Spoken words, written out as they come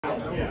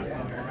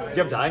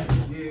you have die?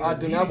 I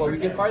do not, but we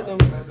can fight them.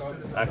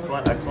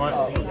 Excellent, excellent.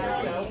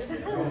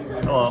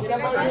 Hello.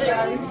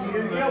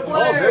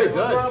 Oh, very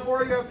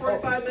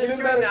good. Even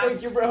better,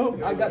 thank you, bro.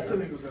 I got to.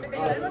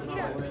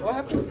 What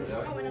happened?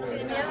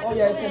 Oh,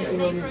 yeah, it's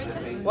empty.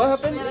 What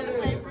happened?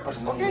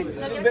 Okay.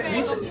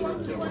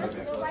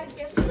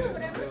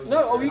 No,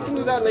 oh, we can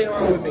do that later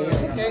on with me.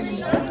 It's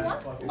okay.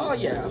 Oh,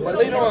 yeah, but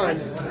later on.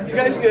 You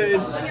guys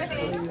good?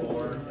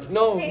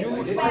 No, you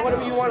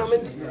whatever you want. I'm in.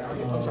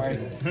 I'm sorry.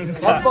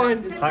 Have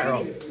fun. High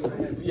roll.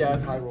 Yeah,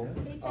 it's high roll.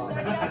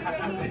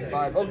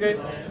 5. Okay.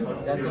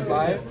 That's a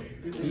 5.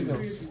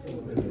 Evens.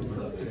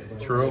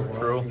 True,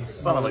 true.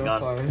 Son of a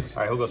gun.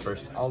 Alright, who goes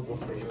first? I'll go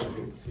first.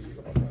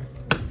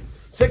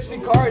 60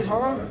 cards,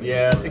 huh?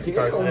 Yeah, 60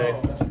 cards today.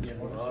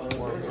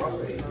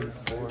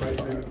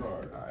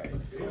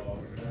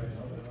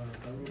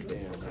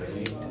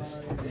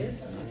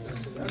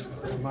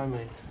 My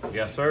man.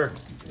 Yes, sir.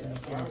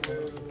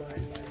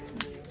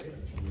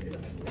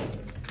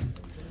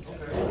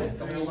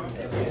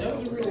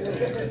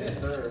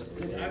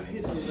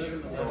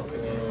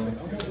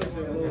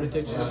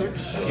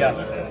 Yes.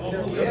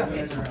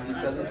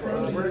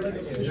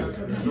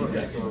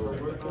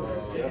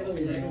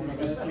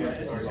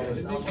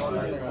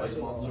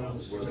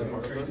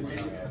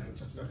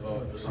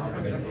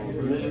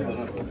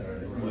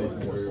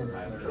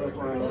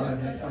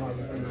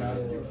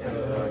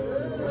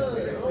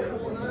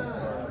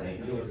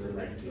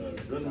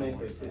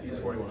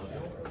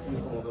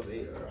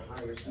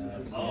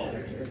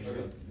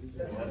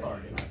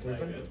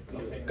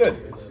 Good.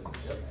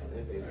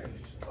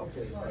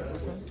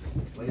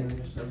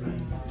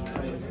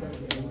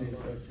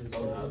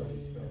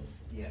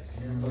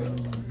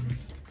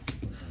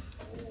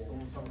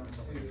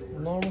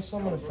 Normal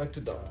summon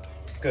affected dog.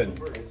 Good.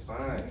 It's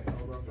fine.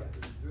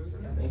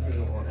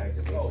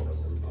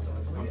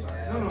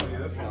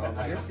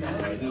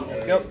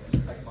 Yep.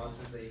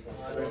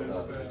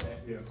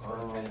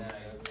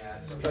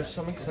 Special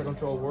summon because I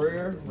control a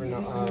warrior.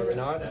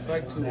 Renard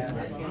effect to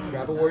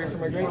grab a warrior from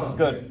my graveyard.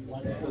 Good.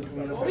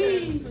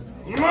 See.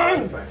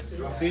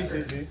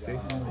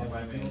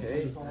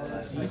 Okay.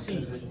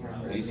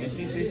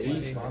 CC.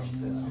 See.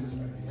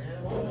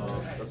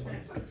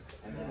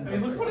 Hey,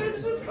 look what it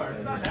is this card.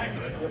 It's not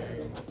accurate.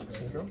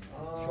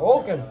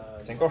 Shoken.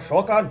 Cinco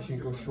Shokan.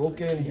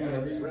 Shoken.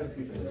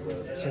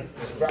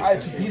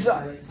 Subscribe to Pizza.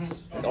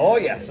 Oh,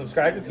 yeah.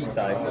 Subscribe to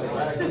P-Side.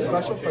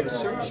 Special effect to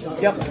search.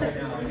 Yep.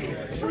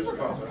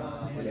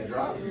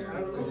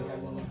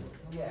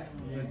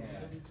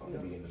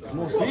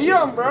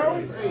 Museum,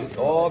 bro.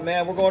 Oh,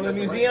 man. We're going to the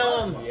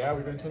museum. Yeah,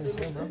 we're going to the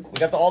museum, bro. We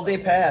got the all-day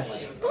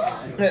pass.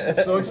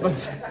 So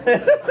expensive.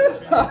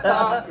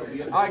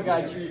 I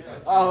got you.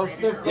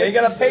 Yeah, you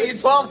gotta pay your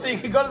 12 so you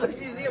can go to the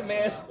museum,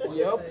 man.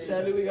 Yep,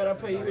 sadly we gotta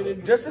pay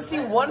you Just to see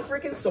one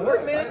freaking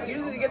sword, man.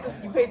 Usually you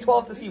pay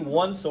 12 to see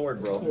one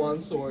sword, bro.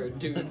 one sword,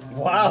 dude.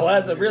 Wow,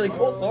 that's a really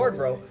cool sword,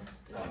 bro.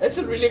 It's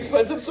a really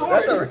expensive sword.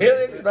 That's a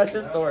really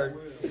expensive sword.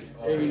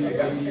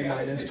 80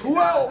 minus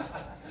 12.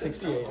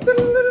 68.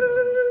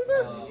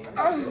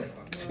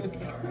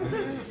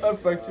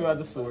 Effect to add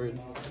the sword.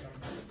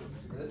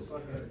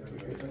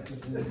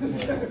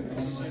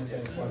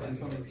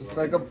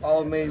 Effect up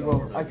all main.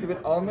 Well,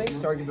 activate all mains,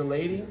 target the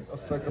lady.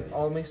 Effect up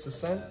all mains to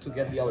send to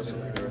get the other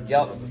sword.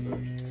 Yep.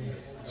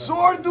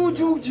 Sword do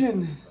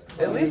Jujin.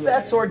 At least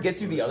that sword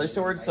gets you the other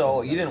sword,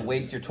 so you didn't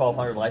waste your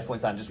 1,200 life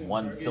points on just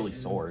one silly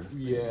sword.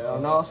 Yeah,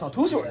 now I saw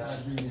 2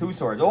 swords. 2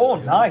 swords. Oh,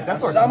 nice. That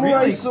sword's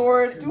Samurai really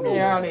sword. Dude.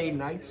 Yeah, a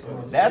knight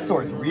sword. That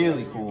sword's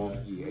really cool.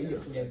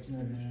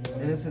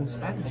 And it's in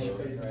Spanish.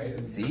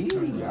 See?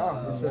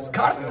 Yeah, it says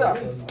Carta.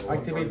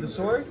 Activate the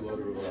sword,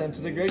 send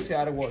to the grave to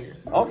add a warrior.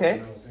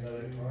 Okay.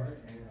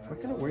 What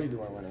kind of warrior do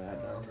I want to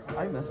add now?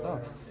 I messed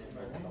up.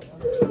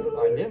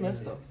 I did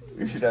mess up.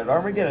 You should add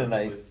Armageddon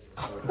Knight.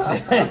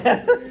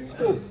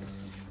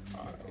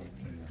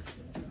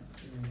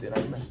 Did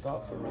I mess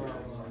up for real?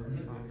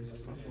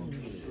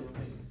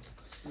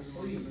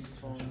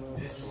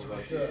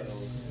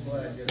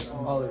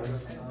 Oliver.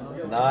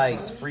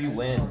 Nice. Free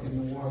win.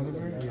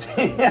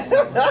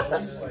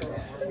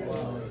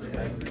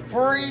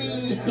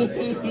 Free!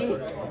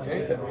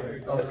 Okay.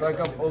 Effect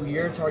up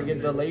Ogier,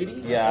 target the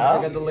lady. Yeah.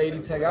 Target the lady,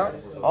 tag out.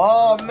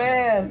 Oh,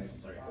 man.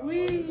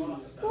 Wee.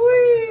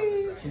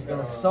 Whee! She's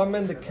gonna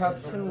summon the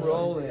Captain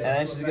Roland. And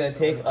then she's gonna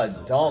take a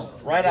dump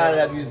right out of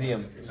that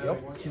museum.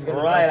 Yep. She's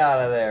gonna Right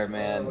out of there,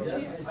 man.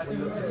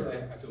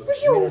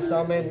 She's gonna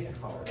summon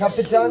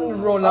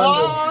Capitan Rolando.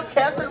 Oh,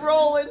 Captain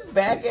Roland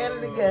back at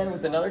it again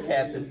with another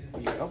captain.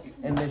 Yep.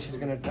 And then she's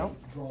gonna dump.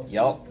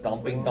 Yup,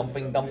 dumping. The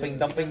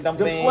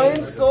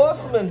Flame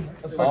Swordsman.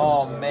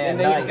 Oh man, And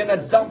then nice. he's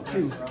gonna dump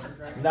too.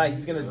 Nice,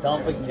 he's gonna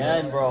dump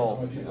again,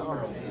 bro.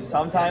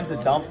 Sometimes the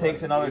dump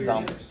takes another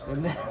dump.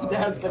 And then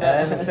that's gonna.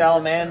 And then the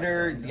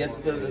salamander gets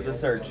the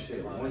search.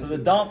 So the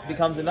dump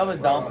becomes another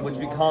dump, which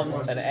becomes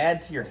an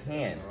add to your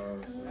hand.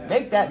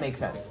 Make that make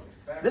sense.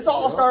 This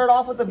all started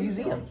off with the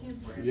museum.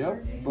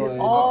 Yep, It but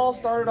all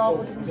started off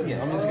with the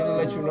museum. I'm just gonna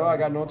let you know I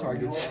got no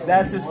targets.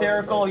 That's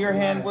hysterical. Your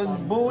hand was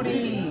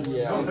booty.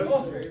 Yeah.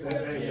 Okay,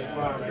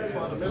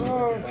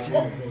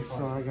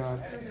 so I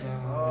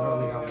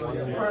only got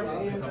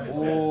one.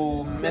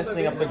 Ooh,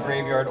 messing up the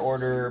graveyard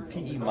order.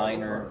 PE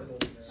minor.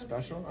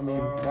 Special? I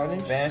mean,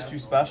 vanish? Vanish to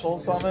special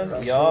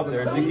summon. Yup,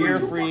 there's the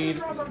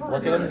Gearfried.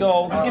 Look at him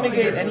go. You can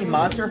negate any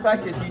monster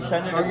effect if you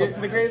send it up to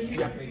the grave?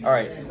 Yeah.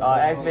 Alright,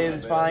 activated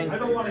is fine.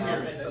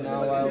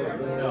 Now I'll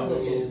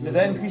go. Does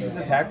that increase his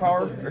attack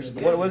power? Or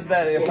what was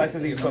that effect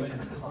of the equipment?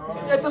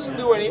 Yeah, it doesn't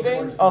do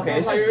anything. Okay,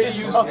 it's I just- already it's-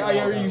 used, okay. I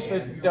already used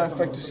the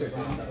effect to search.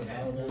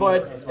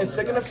 But a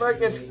second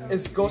effect, if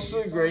it goes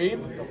to the grave,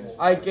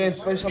 I can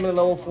special summon a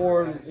level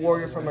 4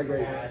 warrior from my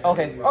grave.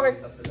 Okay, okay.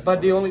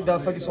 But the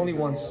effect is only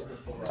once.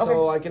 So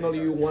Okay. I can only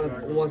use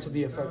once of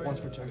the effect once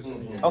per turn.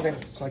 Okay.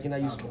 So I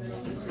cannot use both.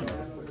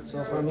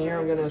 So from here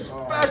I'm gonna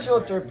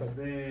special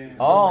Turpin.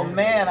 Oh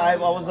man, I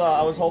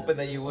was hoping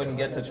that you wouldn't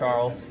get to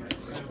Charles.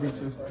 Me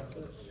too.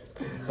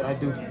 But I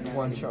do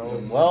want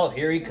Charles. Well,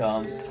 here he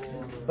comes.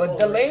 But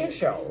the lane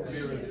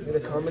Charles. The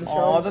common Oh,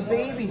 Charles. the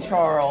baby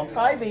Charles.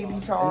 Hi, baby And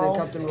then Charles.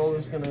 Captain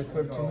Roland's gonna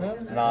equip to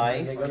him.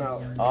 Nice. They go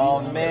out.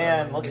 Oh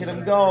man, look at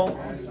him go.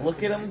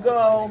 Look at him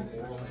go.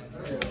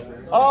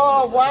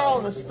 Oh wow,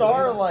 the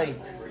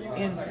starlight.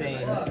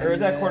 Insane. Or is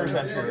that quarter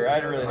century? I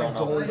really don't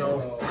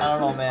know. I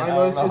don't know, man. I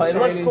know it's don't know. just It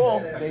looks shiny. cool.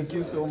 Thank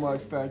you so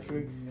much,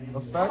 Patrick.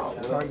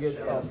 Effect, target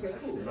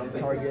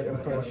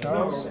Emperor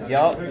Charles.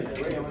 Yup.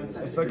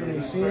 Effect of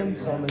Museum,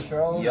 summon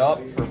Charles. Yup,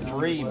 for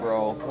free,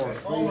 bro.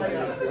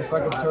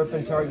 Effect of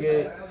Turpin,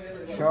 target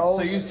Charles.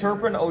 So use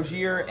Turpin,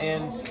 Ogier,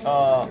 and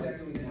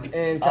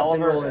and Captain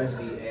Oliver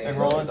Roland. and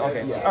Roland.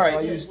 Okay. Yeah, All so I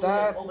right. use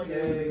that.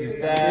 Use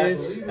that,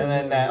 This. and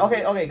then that.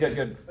 Okay. Okay. Good.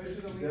 Good.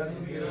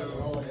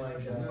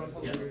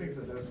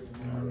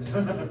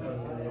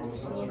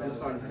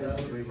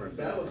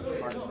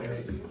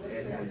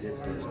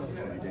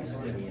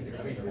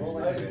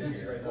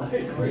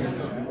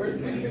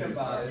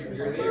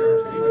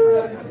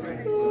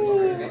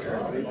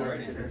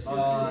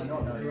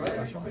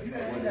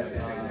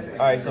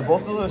 Alright, so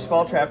both of those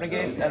spell trap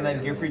negates, and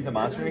then Gearfried's a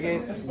monster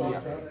negate.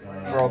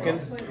 Broken.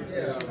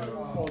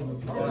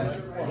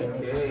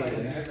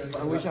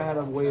 I wish I had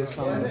a way of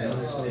summon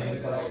this.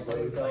 But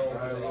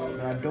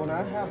I do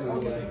not have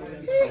one.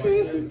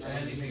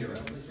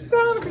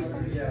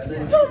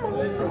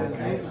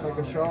 Like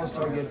a Charles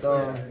target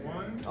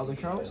other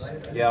Charles.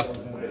 Yeah.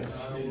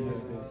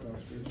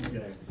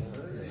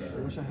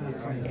 I wish I had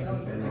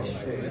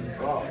something.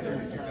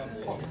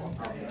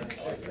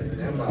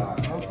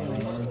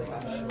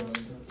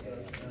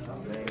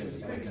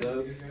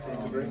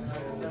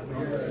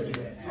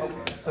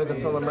 So the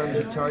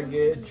salamander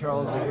target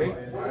Charles the Great.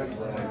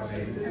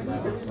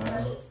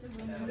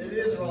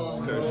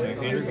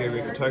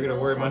 Target a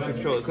warrior monster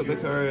control. Equip the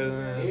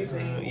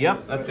card.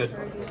 Yep, that's good.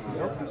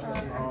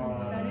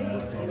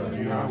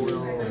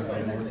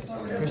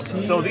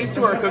 Proceed. So these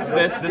two are equipped to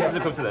this. This is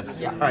equipped to this.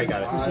 Yeah. All right,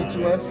 got it. Proceed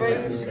to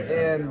F-phase,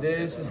 and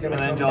this is gonna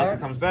And then come Angelica back.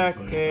 comes back.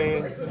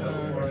 Okay.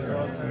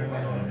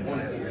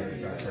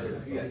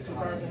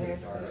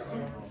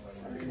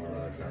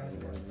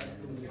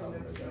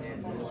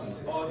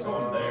 Oh, it's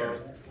going there.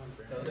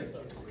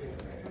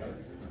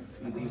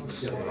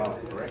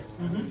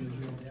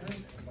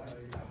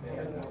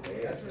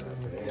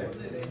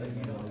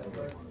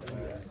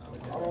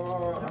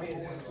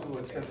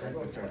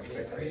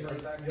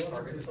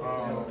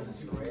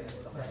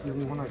 See,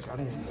 we want to got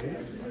in here.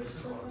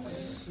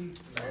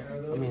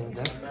 I mean,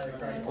 that.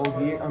 Oh,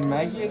 here, a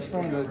Maggie is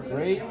from the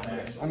great.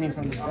 I mean,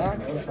 from the deck,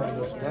 and from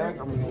the deck.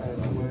 I'm gonna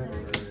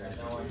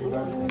do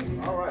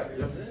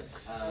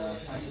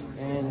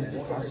and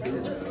this has to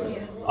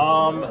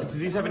be. Do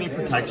these have any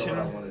protection?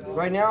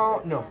 Right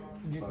now, no.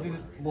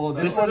 Well,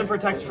 This doesn't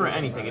protect for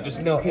anything. It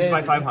just No, increases by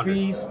it 500.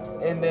 increase,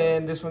 and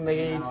then this one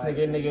negates,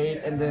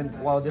 negate, and then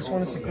while this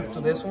one is equipped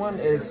to this one,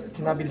 is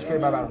cannot be destroyed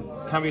by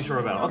battle. Can't be sure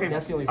about it. Okay.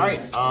 That's the only All thing.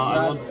 right.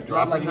 I will Not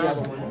drop like from the that.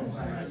 other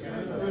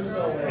one.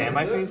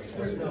 Standby phase.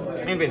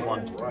 Main phase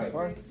 1. That's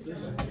fine.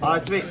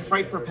 Activate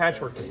Fright for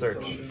Patchwork to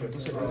search.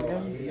 Just hit it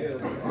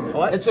again.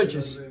 What? It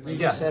searches. You Yeah.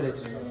 just said it.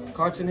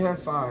 Cards in hand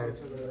 5.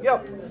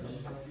 Yep.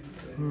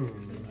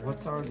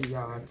 What's are the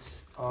odds?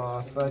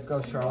 Effect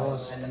of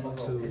Charles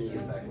to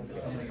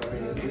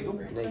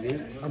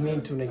negate. I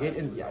mean to negate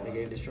and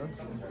negate destroy.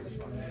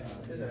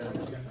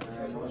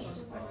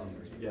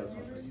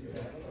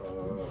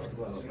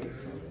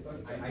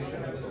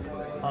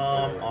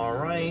 All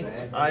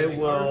right. I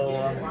will.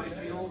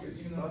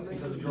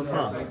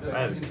 Huh.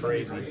 That is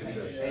crazy.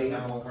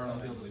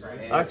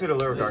 Activate a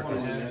Lure of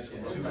Darkness.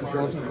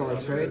 Draw to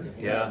color trade.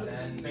 Yeah.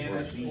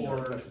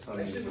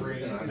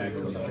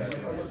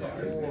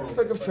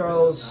 Effect of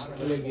Charles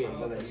negate.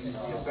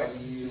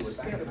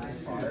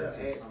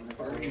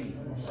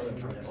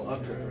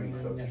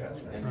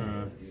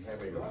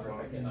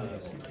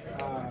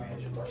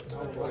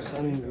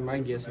 And my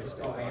guess is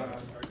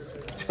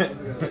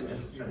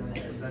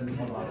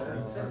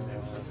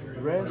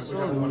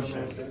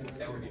resolution.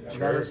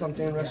 Should I have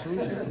something in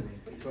resolution?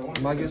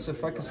 Magus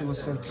efficacy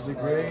was sent to the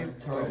grave.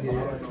 Target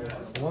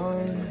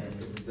 1,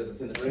 2,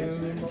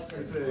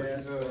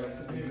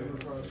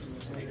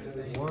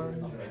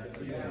 1,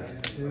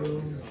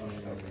 2.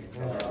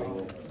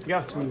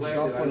 Yeah. To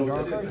shuffle and draw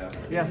a card?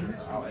 Yeah.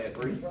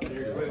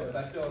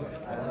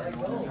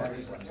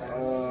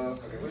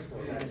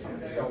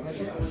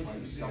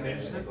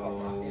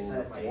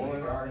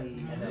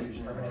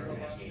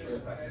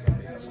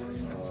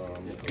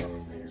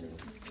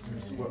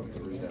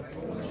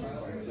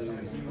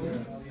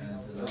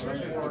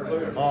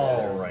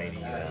 Alrighty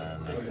then.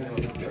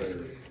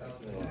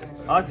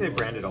 I'll activate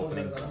branded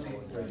opening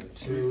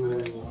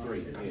to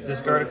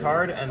discard a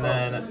card and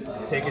then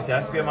take a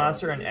despia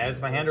monster and add it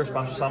to my hand or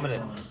sponsor summon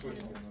it.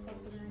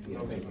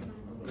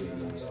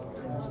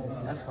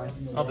 That's fine.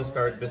 I'll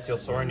discard Bestial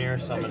Sornier,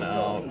 summon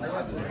out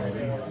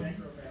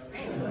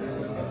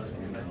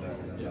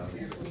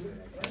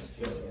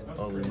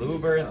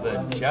Aluber,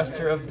 the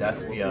Jester of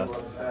Despia.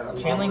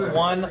 Chainlink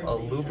 1,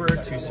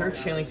 Aluber to search,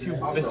 Chainlink 2,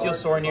 Bestial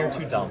Sornier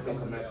to dump.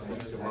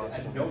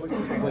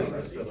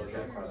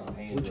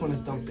 Which one is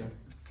dumping?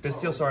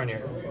 Bestial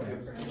Sornier.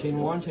 Chain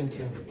 1, chain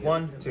 2.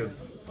 1, 2.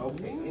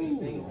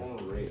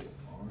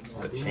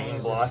 The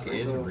chain block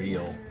is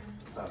real.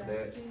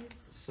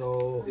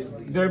 So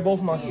they're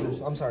both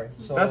monsters. I'm sorry.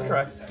 So That's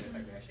correct.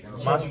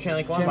 Monster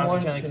Chainlink 1,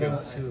 Monster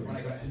Chainlink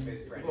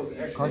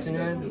 2. Cards in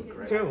hand.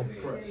 2.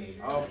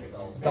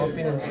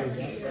 Dumping and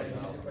search.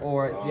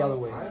 Or the other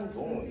way.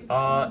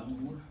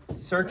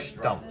 Search,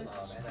 dump.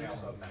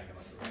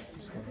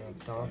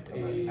 Dump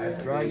a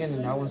dragon,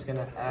 and that was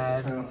gonna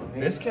add.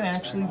 This can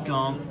actually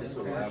dump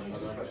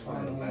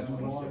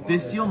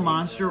Bestial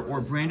Monster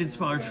or Branded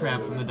Spell or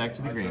Trap from the deck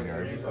to the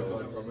graveyard.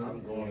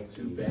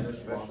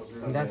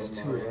 And that's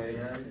 2, right?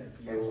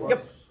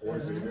 Yep.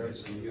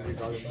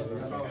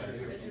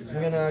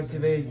 I'm gonna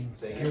activate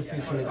your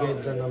feat to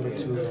negate the number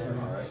 2,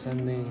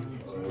 sending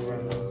the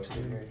random to the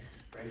grave.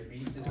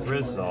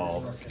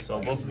 Resolves. So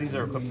both of these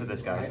are equipped to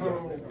this guy.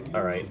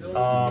 Alright.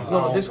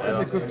 No, this one is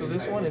equipped to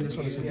this one, and this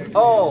one is equipped to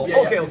Oh, yeah,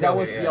 okay, yeah, okay. that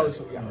was okay, the other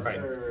one, yeah.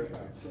 Right.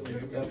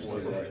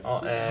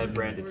 I'll add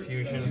Branded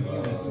Fusion.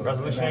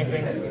 Resolution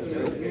anything?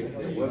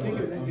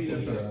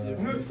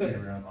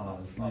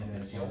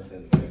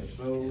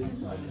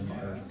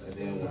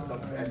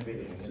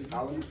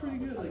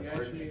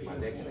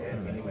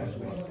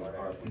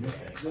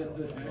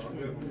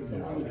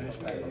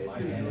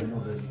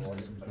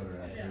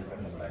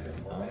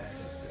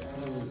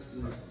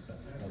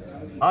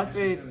 I'll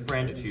activate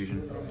Branded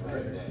Fusion.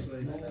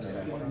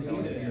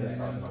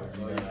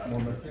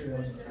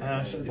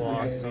 Ash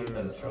Blossom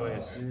and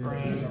Joyous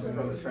Spring.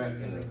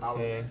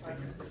 Okay.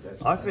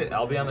 I'll activate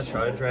Albion the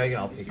Shrouded Dragon.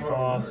 I'll pay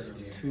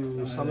cost.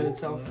 To summon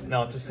itself?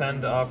 No, to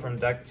send from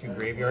deck to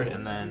graveyard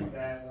and then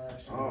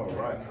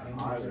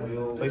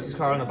place this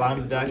card on the bottom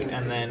of the deck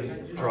and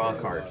then draw a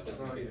card.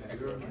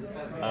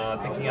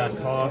 Thinking on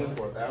cost,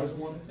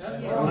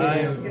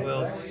 I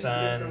will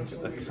send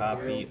a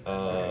copy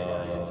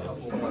of.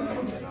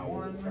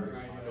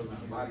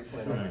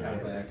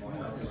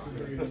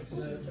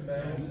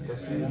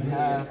 Does it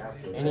have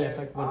any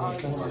effect when it's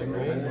sent to the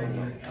grave?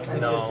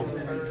 No.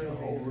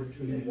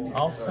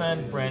 I'll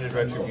send Branded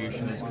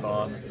Retribution as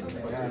cost.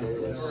 That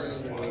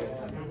is.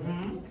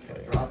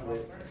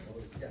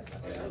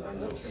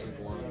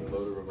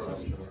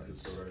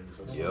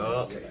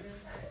 Yup.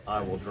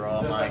 I will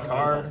draw my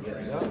card.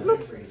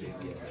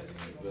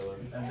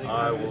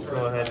 I will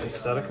go ahead and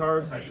set a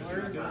card. I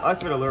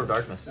activate Allure of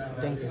Darkness.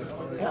 Thank you.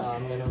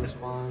 I'm gonna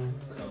respond.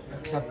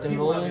 Captain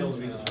Roland,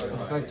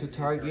 effect to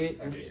target.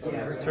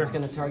 It's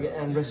gonna target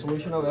and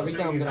resolution of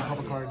everything. I'm gonna pop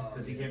a card.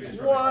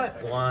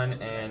 What? 1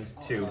 and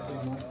 2.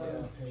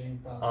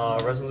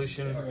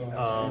 Resolution.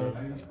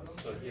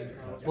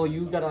 Well,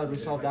 you gotta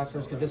resolve that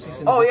first because this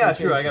is. Oh yeah,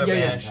 true. I gotta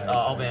yeah, banish.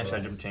 I'll banish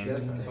Edge of Chain.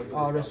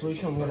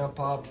 Resolution. I'm gonna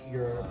pop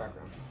your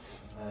background.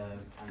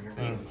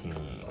 Thank you.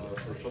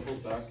 Shuffle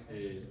back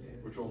a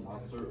ritual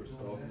monster or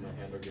spell from the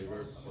hand or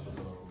graveyard.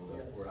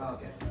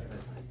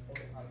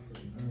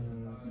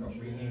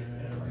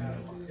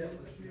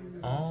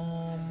 I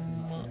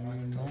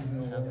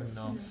don't have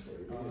enough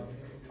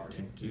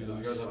to do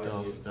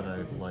stuff that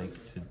I'd like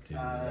to do.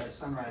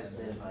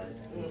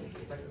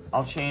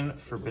 I'll chain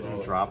Forbidden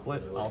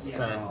Droplet. I'll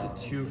send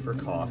 2 for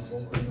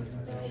cost.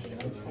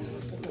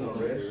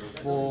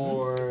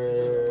 For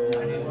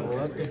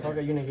what the fuck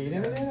are you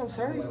negating it? I'm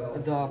sorry.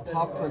 The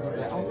pop for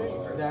the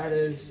okay. That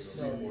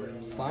is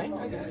fine,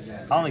 I guess.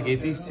 I'll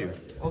negate these 2.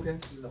 Okay.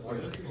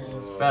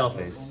 Battle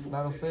phase.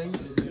 Battle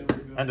phase.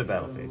 End of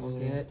battle phase.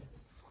 Okay.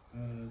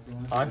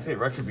 I'll activate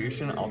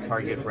Retribution. I'll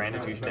target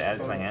Branded Fusion to add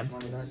it to my hand.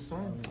 That's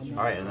fine.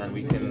 Alright, and then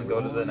we can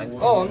go to the next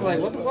one. Oh, I'm like,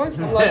 what the fuck?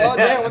 I'm like, oh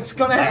damn, what's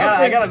gonna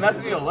happen? I gotta mess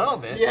with you a little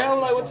bit. Yeah, I'm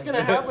like, what's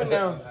gonna happen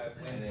now?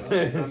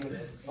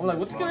 I'm like,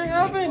 what's gonna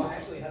happen?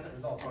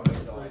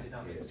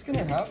 What's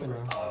gonna happen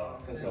now?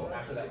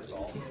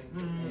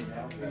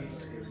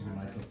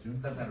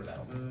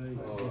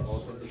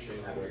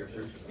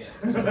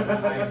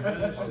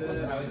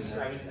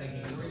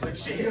 Like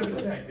shade of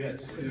attack,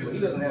 yes. He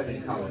doesn't have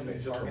these common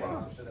things, just for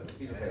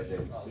he just has that.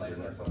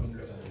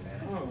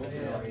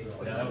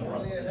 Yeah, that was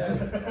rough.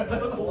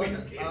 That was a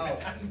weird game.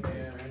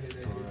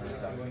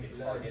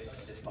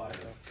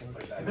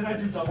 And then I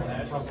do double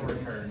dash off the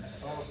return.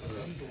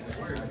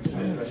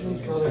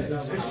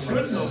 It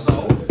shouldn't have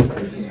though.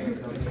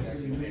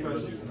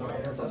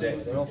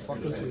 They're all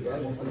fucking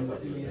together.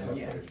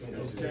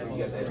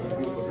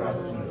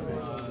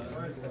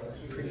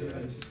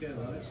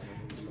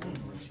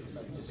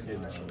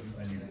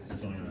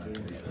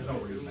 There's no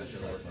reason that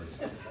should work.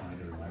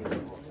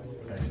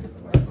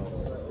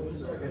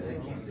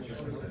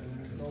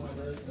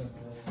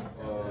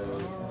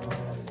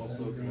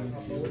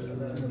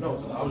 No,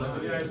 so I was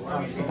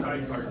using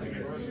side cards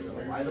against you.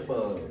 Right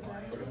above.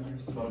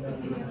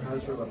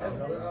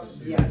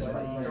 Yes.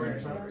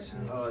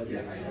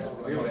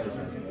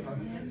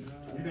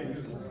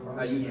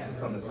 I use it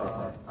from the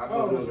start. I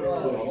go to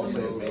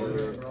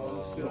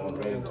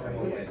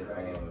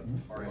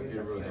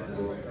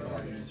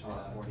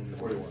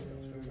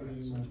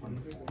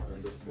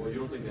Well, you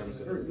don't take damage.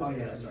 Oh,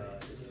 yeah, sorry.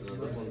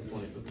 This one's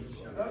 20.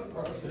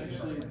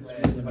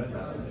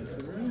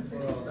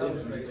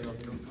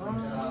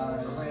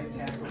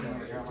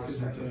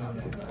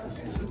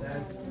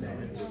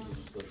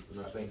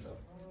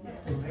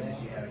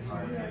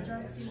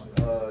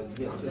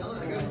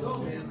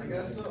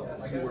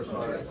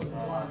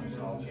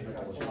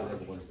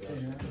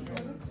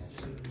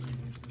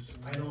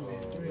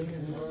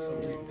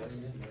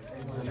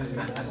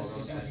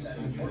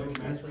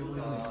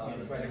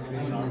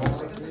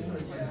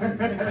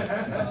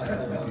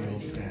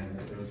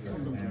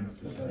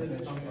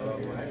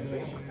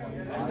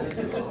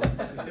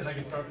 I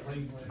can stop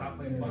playing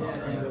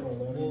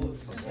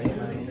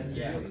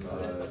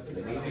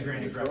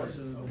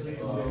It's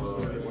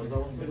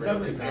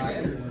definitely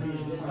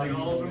sad. Like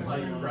all of them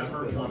like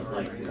rapper plus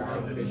like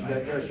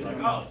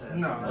oh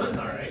no, that's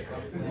alright.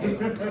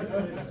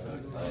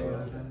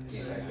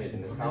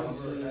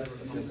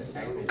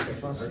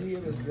 If I see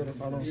it, it's good.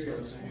 If I don't see it,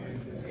 it's fine.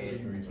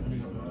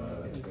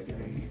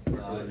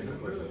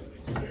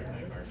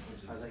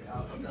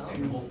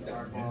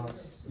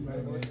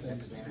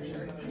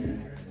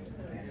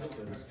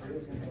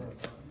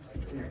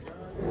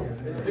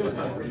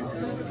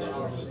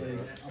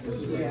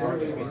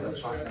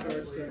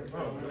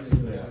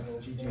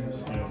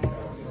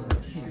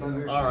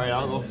 All right,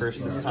 I'll go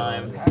first this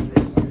time.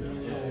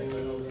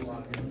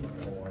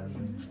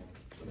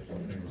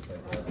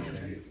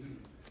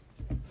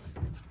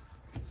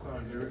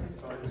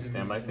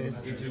 Standby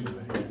phase?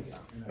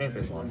 Main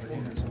phase 1.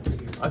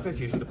 I have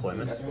fusion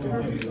deployment.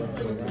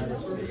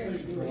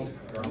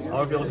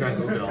 I'll reveal Grand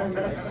Gugadon.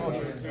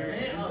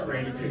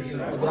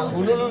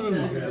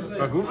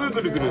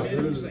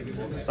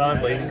 Sonic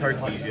Blade and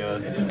Cartesia.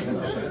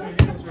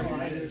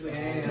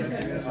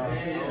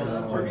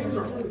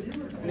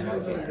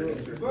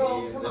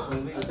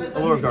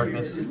 Allure of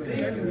Darkness. Like,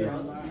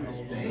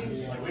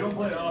 we don't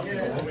play it often,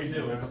 but when we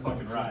do, it's a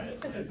fucking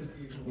riot.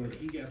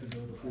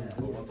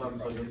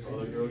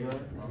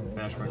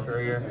 Smash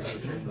Mercourier.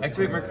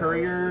 Activate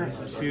Mercourier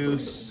to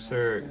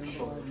search.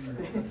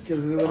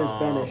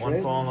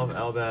 One Fallen of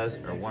Albaz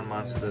or one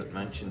monster that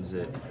mentions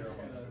it.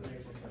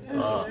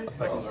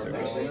 Effect search.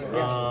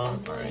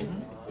 Alright.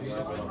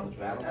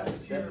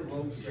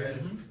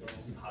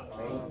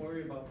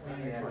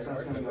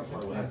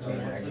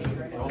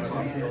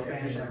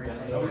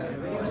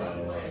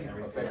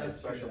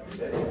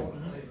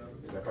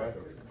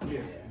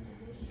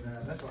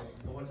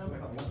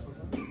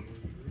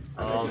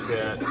 I'll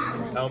get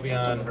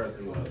Albion.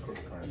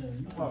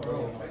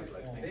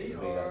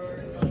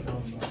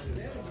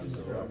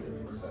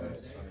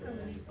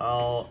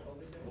 I'll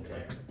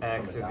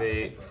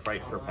activate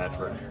Fight for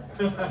Patrick.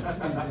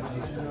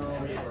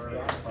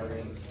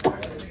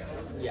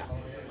 Yeah.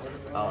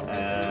 I'll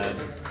add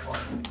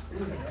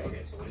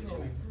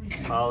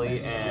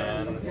Holly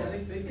and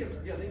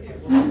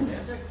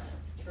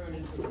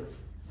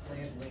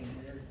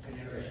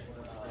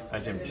I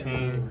Gem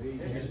Chain.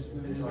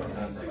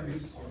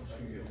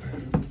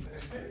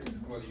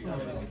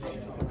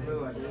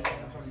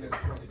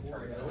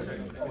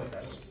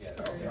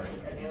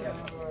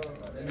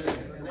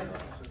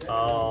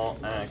 I'll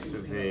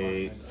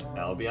activate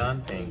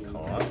Albion, paying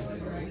cost.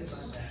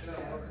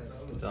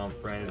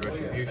 Dump Branded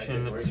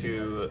Retribution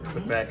to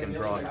put back and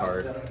draw a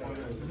card.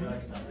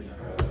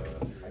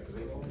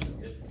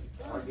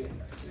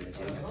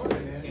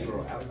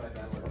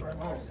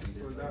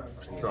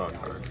 Draw a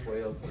card.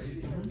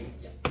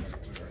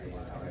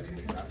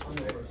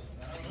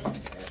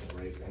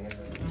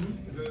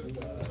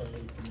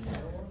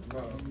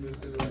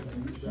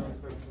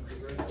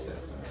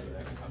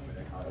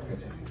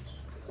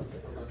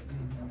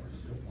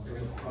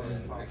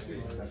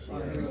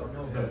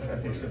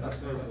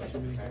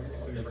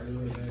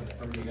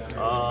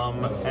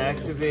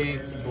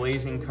 Activate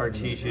Blazing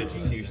Cartesia to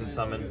fusion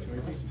summon.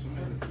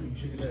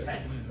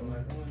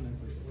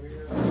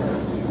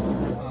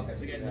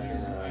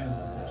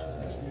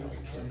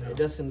 It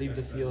doesn't leave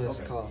the field as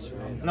cost,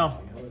 right? No.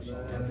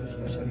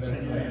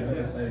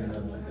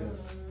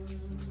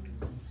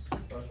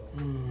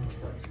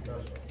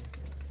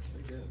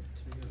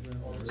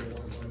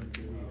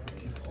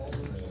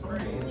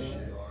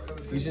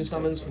 Fusion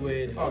summons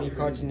with any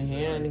cards in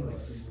hand,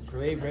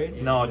 grave, right?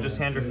 No, just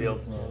hand or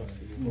field.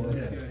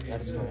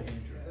 That's fine.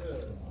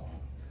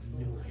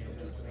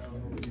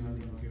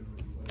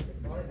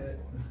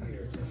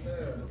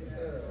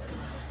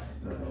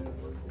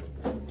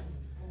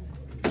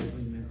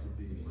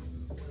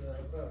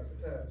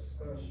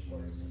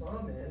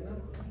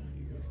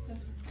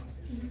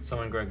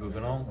 Summon Greg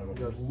Guggenol.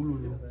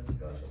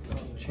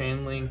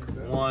 Chainlink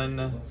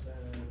 1,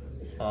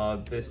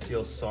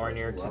 Bestial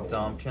Sarnier to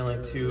dump.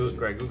 Chainlink 2,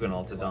 Greg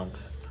Guggenol to dump.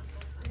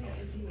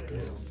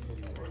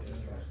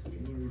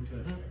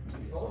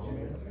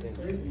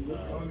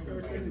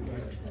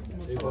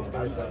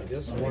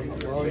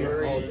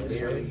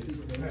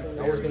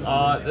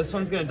 This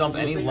one's gonna dump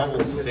any level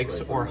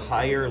 6 or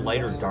higher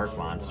light or dark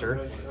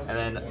monster, and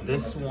then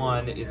this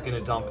one is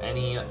gonna dump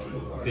any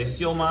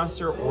bestial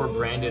monster or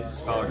branded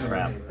spell or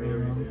trap.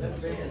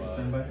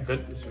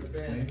 Good.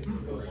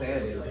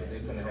 Sad is they're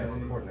gonna have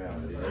support now.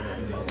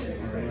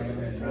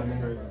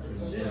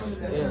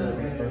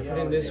 Yeah,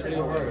 putting this really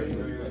hard.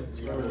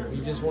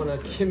 You just want to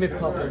Kimmy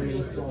puppet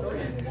me.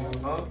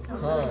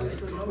 Huh.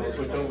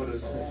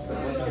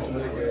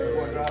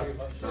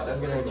 I'm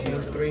gonna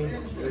change 3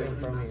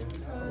 from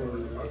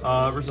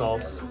here.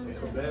 Resolves.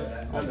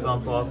 I'll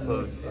dump off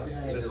of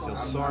Bestial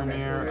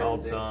Sarnier. I'll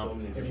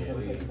dump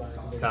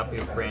copy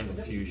of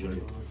Branded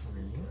Fusion.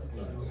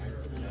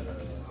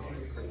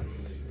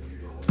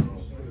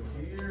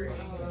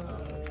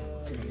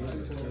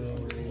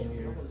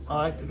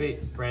 I'll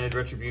activate Branded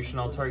Retribution.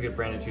 I'll target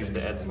Branded Fusion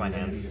to add to my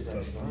hand.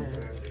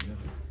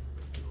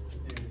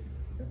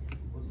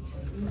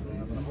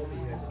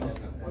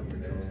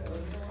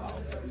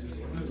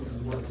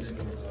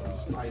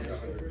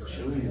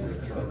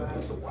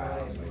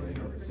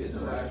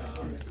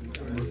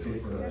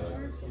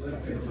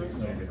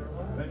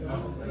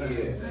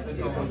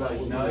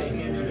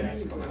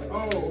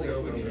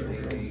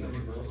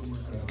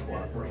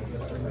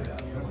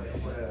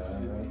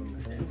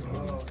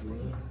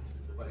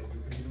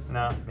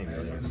 No, maybe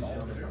later.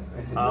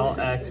 I'll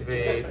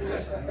activate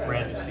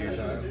Branded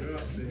Fusion.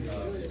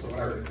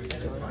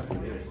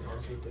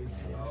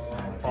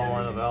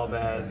 Fallen of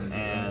Albaz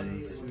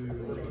and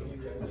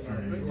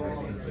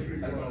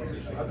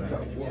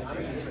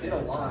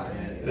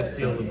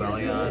Bestial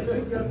Lubellion.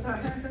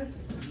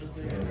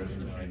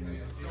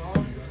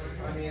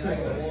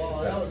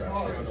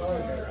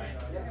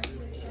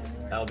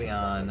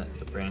 Albion,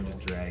 the Branded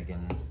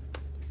Dragon.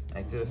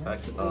 Active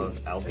effect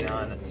of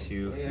Albion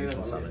to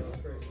fusion summon.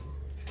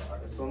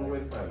 It's the only way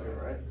to find it,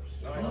 right?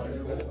 If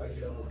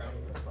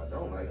I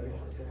don't like it.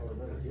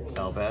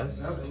 Albaz.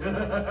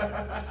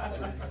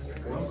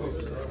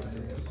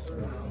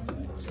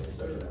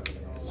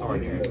 Sorry.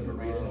 You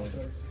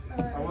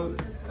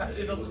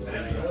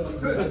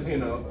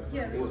know,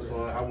 it was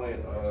fun. I went,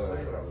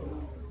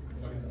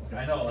 I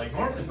know, like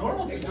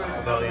normal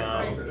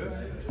Rebellion.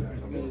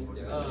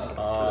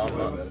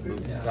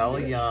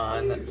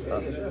 Rebellion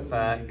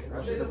effect.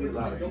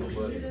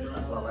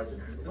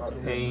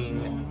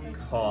 Paying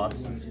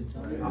cost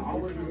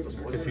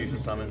to fusion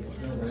summon.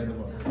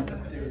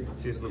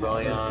 Fuse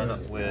Rebellion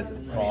with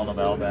Fallen of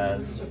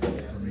Albaz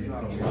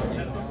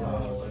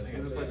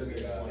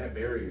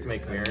to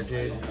make Mirror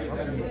Jade.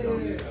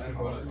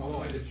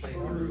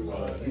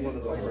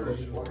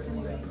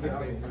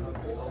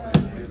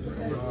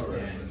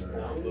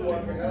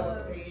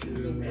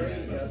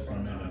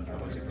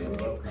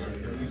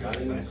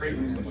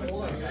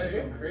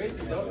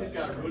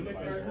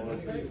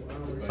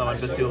 Summon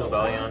Bestial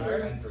Rebellion.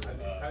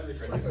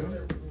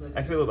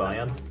 Actually,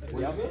 Rebellion.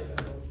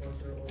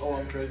 Oh,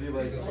 I'm crazy.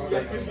 Like,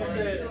 Yeah, because you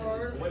said,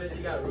 what has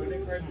he got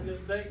runic cards in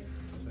his deck?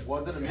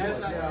 what did it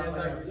mean? Like,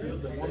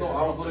 well, no,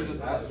 I was literally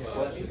just asking a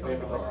question.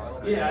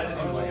 Yeah, I didn't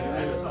even like it.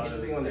 I just saw it.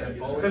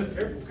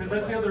 Because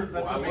that's the other.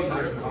 That's the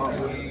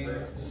main.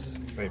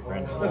 Wait,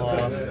 Brandon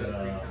lost.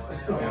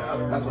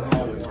 That's what I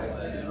always say.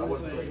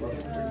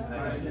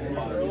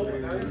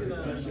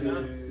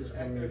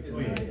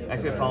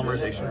 Active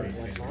polymerization.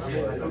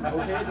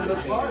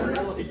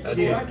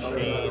 Edge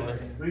chain.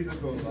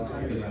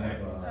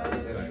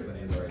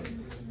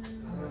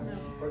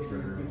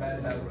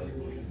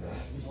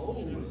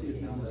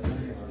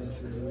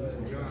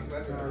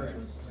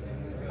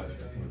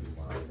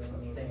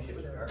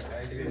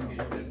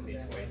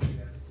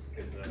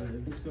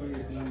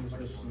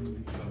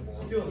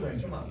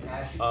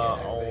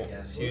 I'll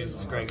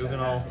fuse Grand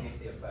Guggenol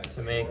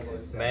to make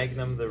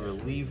Magnum the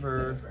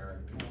reliever.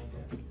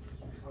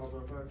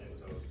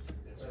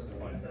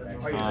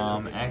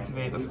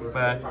 Activate the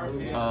effect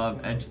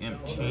of Edge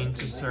Imp Chain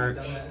to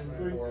search.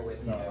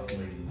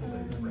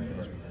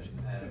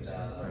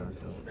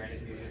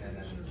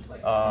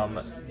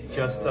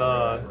 Just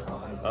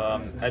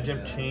edge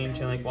imp chain,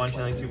 chain link 1,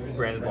 chain link 2,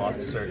 branded loss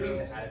to search.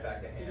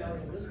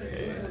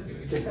 Okay.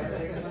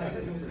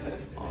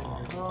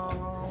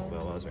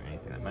 Well, is there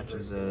anything that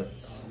mentions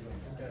it?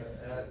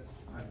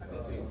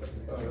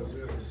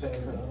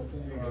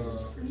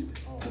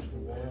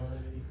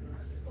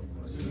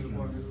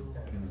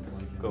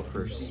 Go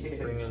for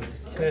Springin's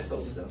Kit,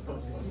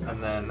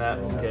 and then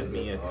that will get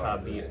me a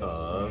copy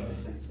of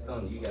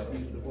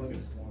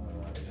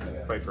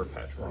Fight for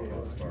Patchwork.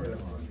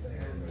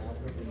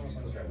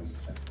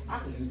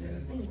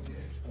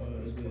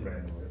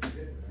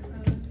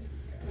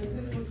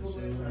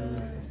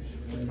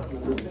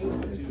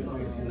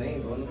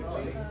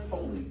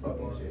 Holy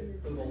fucking shit.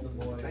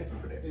 Thank you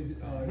for that.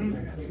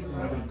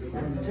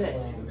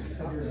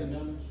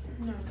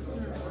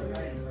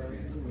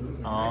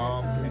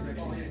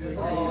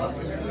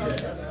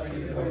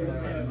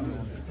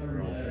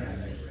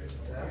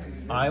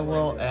 I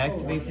will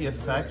activate the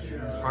effect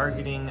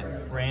targeting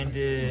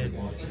branded.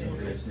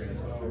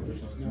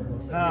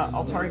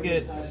 I'll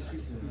target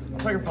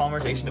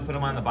polymerization to put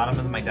them on the bottom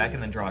of my deck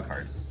and then draw a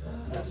card.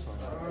 That's fine.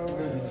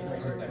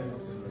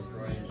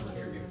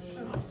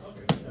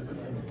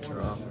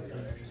 Draw.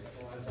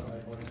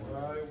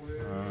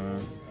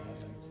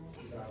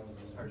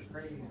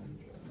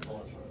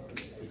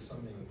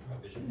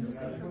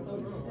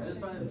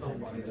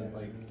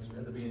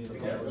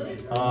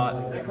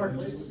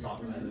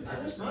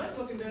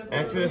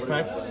 Activate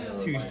effect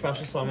to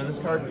special summon this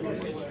card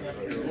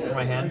from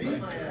my hand.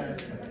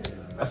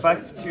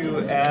 Effect to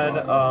add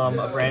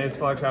a branded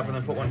spell or trap and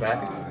then put one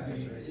back.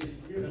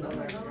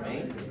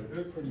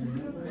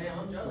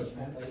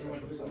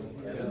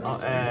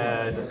 I'll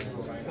add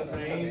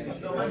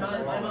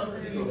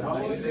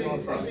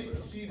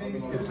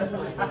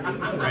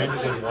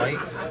branded in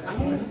white.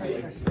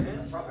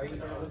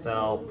 Then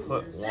I'll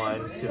put one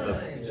to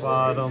the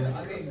bottom.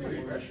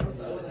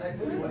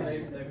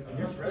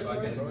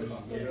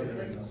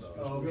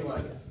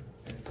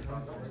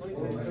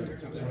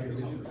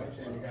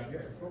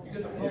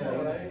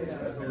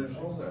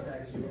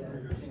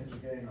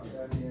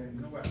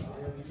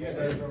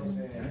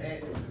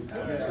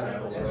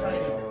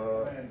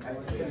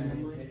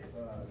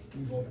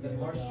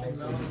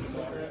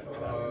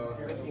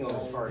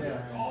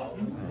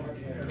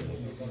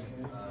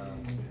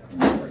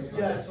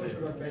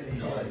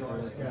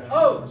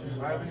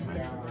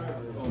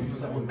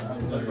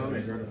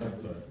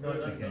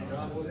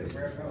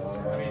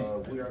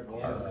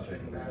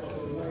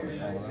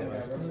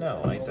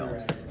 No, I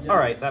don't.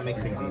 Alright, that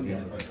makes things easy.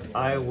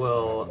 I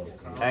will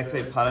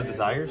activate Pot of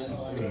Desires.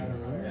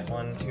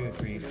 1, 2,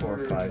 3, 4,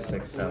 5,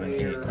 6, 7,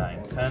 8,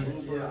 9,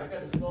 10.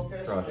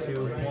 Draw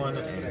 2, 1,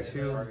 and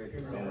 2.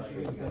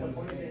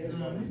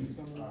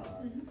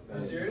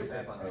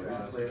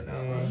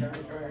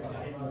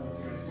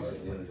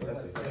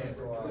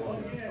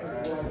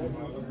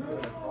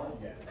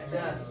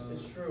 Yes,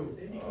 it's true.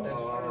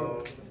 That's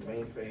true.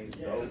 Main phase,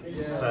 no.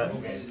 Set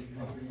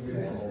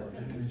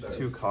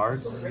 2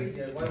 cards.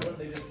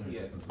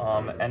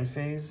 End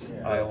phase,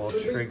 I will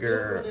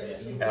trigger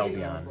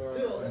Albion.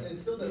 It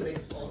still didn't make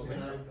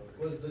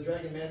was the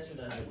Dragon Master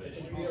Knight, which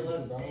is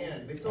BLS,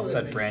 and they still I'll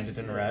set branded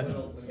in red.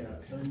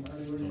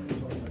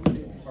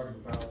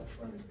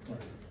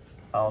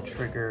 I'll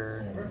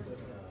trigger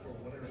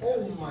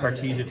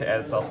Cartesia to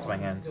add itself to my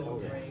hand.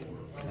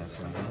 That's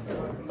my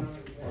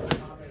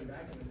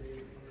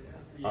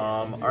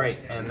hand. Alright,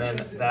 and then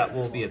that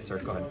will be it, sir.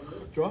 Go ahead.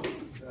 Draw?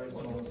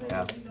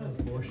 Yeah.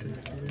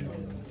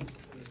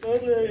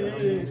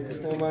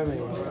 Stand by me.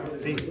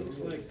 See?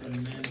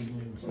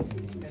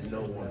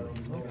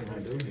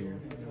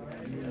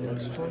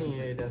 That's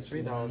 28, that's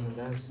 3,000,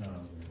 that's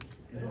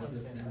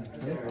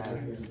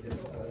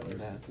 25.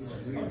 That's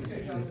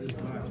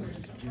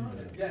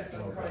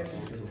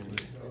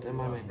stand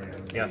by me.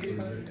 Yes.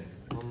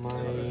 On my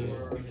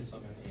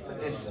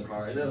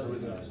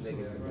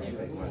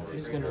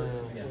he's gonna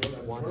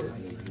want it.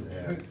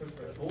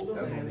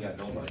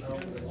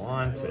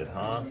 Wanted,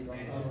 huh?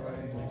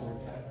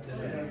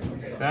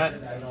 That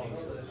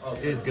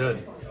is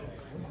good.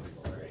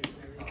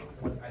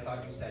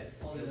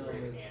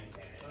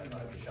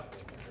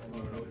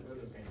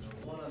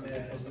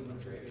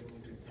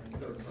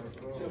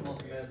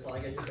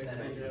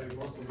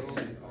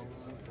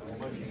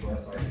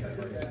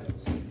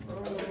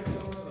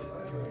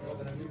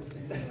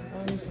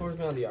 He's forced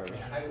me out of the army.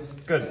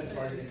 Good.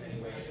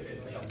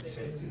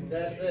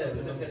 That's it.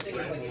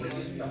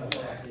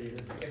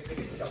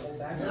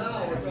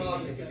 Now we're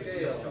talking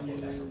scale.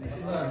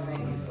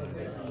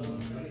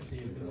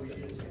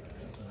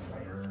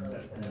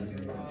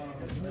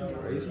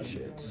 Crazy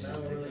shits.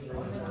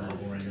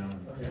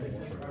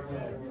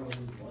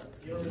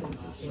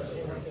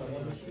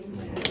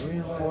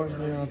 Reinforce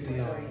me out the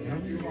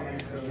army.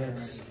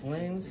 Gets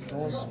flames,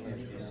 swordsman.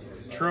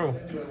 True.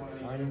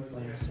 Fighting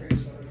flames.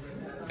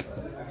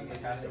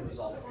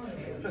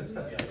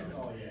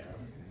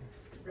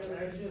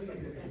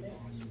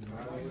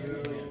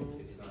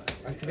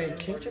 Activate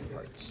change of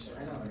parts.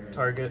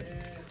 Target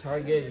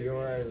Target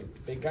your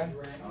big guy.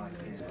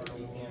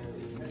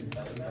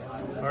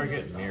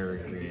 Target mirror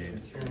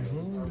jade.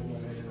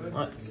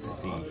 Let's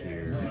see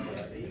here.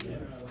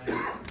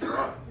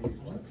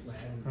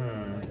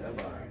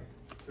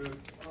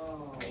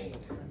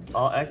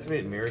 I'll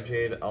activate mirror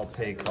jade. I'll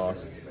pay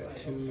cost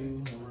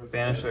To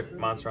banish a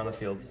monster on the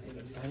field.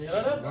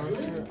 monster on the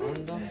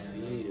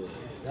field.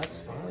 That's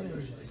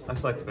fine. I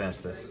select to banish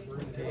this.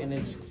 Okay, and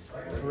it's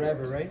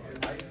forever, right?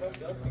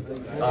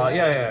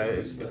 Yeah,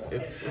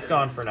 it's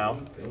gone for now.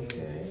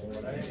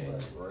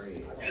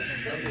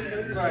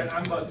 Sorry,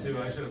 I'm about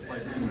to. I should have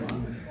played this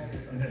one.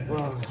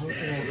 Wow, how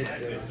can I get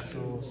there?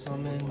 So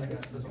summon,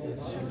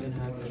 something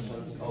happens.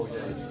 Oh,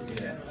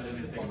 yeah.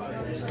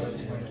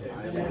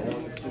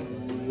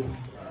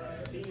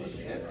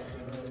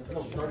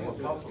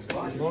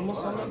 Normal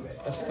summon,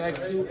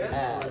 effect to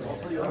add.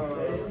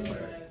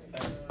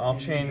 I'll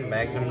chain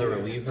Magnum the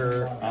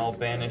Reliever. I'll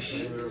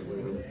banish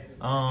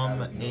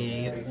a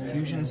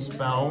fusion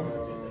spell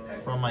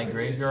from my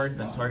graveyard,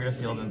 then target a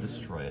field and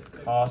destroy it.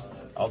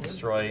 Cost, I'll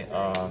destroy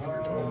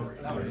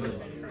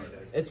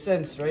It's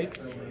sense, right?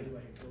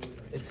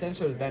 It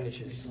sense or it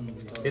vanishes?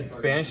 it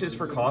banishes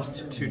for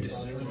cost to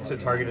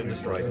target and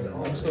destroy.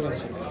 I'm still gonna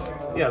check.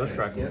 Yeah, that's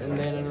correct. And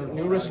then a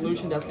new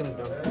resolution, that's gonna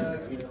dump.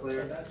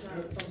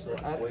 So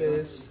add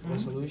this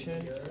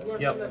resolution.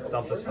 Yep,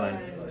 dump is fine.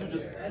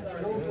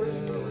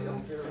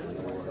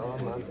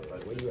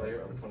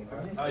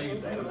 Oh, you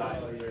can say it.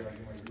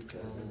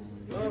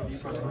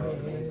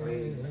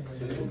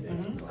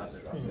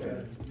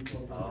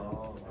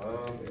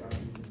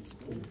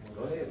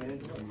 Go ahead, man.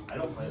 I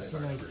don't play this.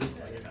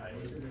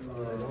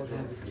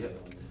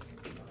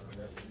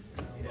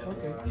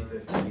 Okay.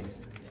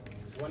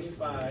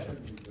 25.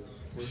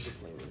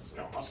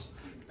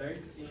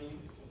 13.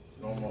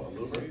 Normal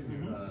Allure.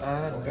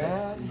 Add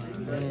that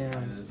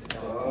and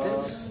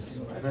this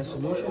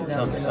resolution,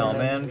 that's Dump gonna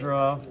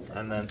Salamandra,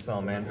 and then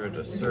Salamandra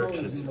just search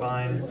is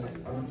fine.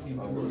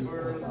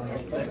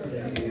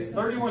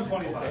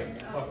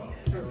 31-25. Fuck off.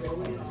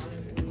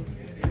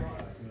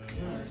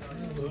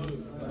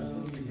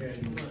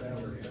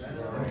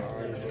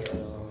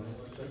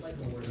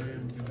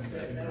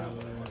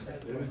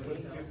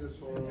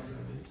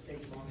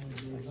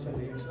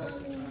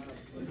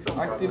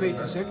 activate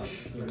the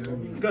search.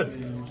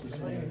 Good.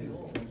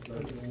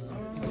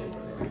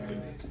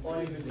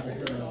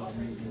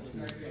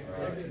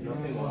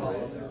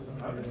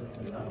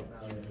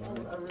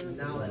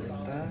 Now that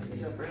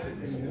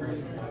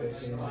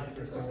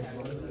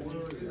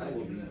That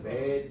would be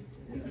bad.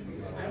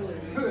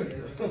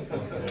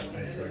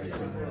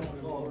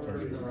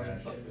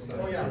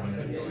 Oh yeah.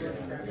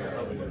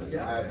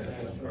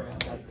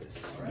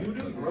 You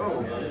just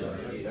grow.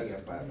 Yeah, I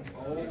got 5.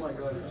 Oh my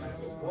god.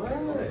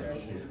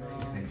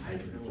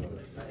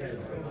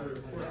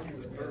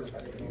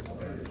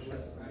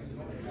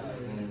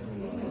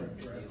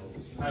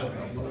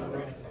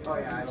 Oh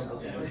yeah, I don't know.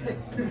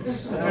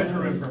 Send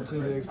to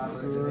the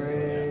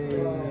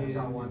grave.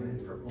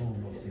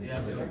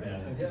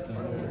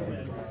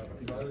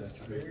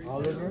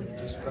 Oliver,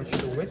 dispatch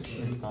the witch.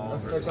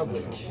 Effect of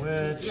witch.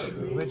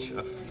 Which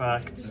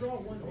effect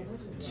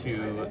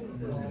to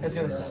It's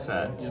gonna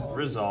set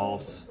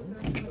resolves.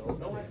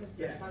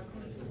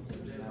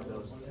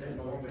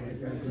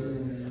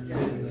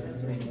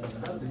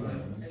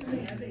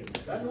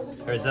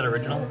 Or is that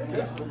original?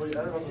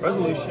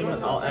 Resolution,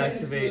 I'll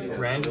activate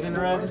Branded in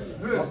Red.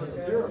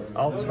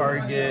 I'll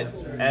target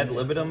ad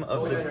libitum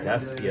of the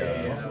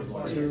Despia.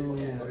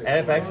 Add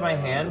it back to my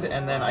hand,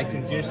 and then I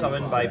can fusion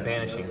summon by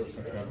banishing.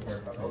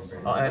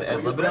 I'll add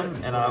ad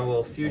libitum, and I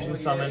will fusion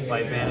summon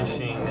by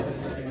banishing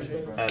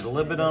ad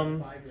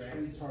libitum,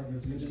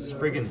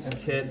 Spriggan's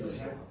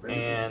Kit,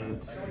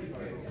 and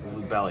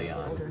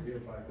Lubellion.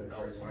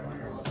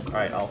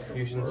 Alright, I'll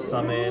fusion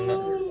summon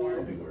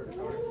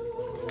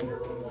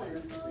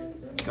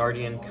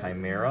Guardian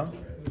Chimera.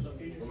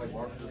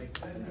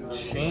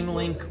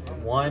 Chainlink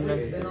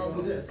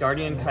 1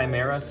 Guardian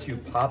Chimera to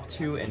pop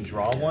 2 and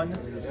draw 1.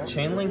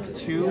 Chainlink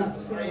 2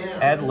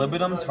 ad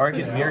libitum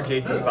target Mirror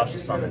Jade to special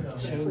summon.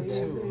 Chain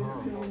 2.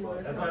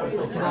 I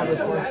cannot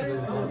respond to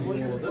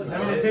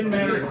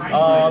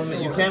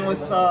this. You can with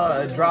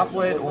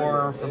Droplet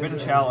or Forbidden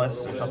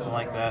Chalice or something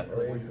like that.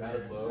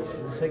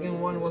 The second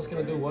one was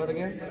gonna do what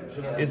again?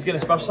 It's gonna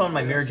special summon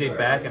my Mirror Jade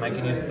back, and I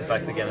can use its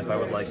effect again if I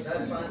would like.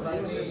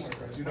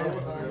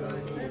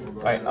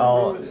 Alright,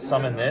 I'll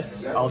summon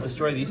this. I'll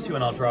destroy these two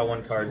and I'll draw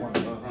 1 card.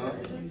 There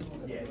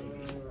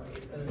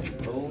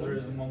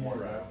isn't one more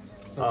round.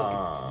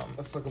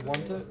 If I could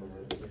want it,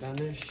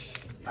 vanish.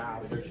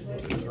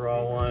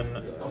 Draw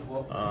 1.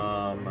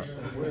 I'm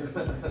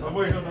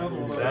waiting on another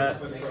one.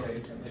 That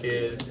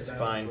is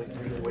fine.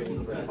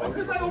 Why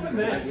couldn't I open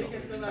this?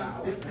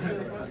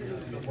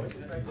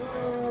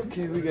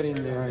 Okay, we got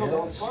in there.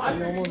 Yes.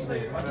 We're almost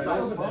there.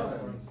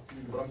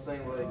 But I'm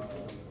saying, like,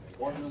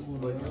 one just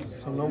like.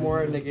 So no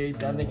more negate,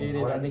 that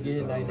negated, that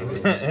negated, that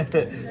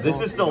negated. This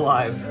is still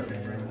live.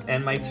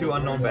 And my 2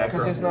 unknown Because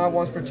backer. it's not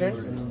once per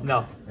turn?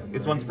 No,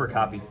 it's once per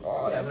copy.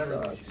 Oh, that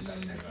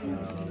sucks.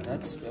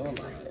 That's still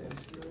alive.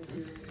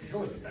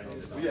 Okay,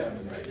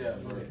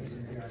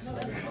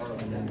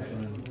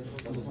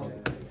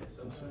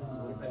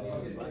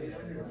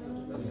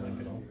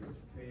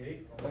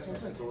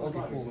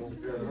 cool.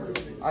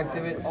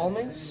 Activate all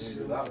mates.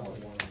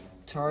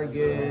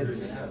 Target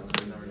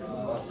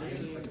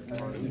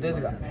this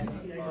guy.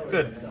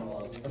 Good.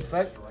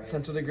 Effect,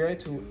 send to the grave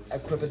to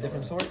equip a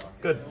different sword.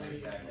 Good.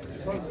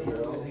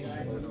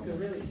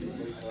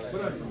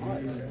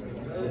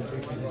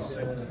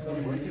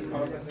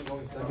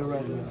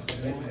 Durango.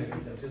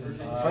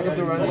 Effect of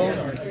Durango.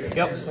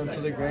 Yep. Send to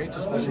the grave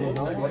to special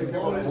ability.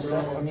 To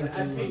send, I mean,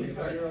 to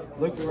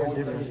look for a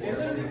different.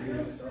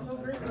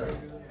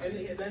 I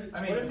mean,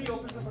 what if he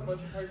opens up a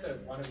bunch of cards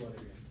that want to go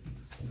there?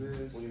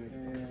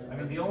 I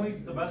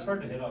mean, the best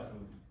card to hit off of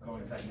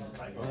going second is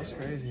cycle. That's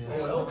crazy.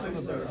 That's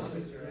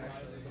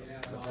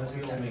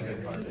the only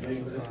good card.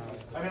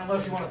 I mean,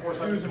 unless you want to force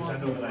out your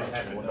Nintendo that I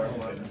have with Dark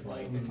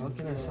Weapon. How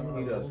can I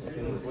summon the whole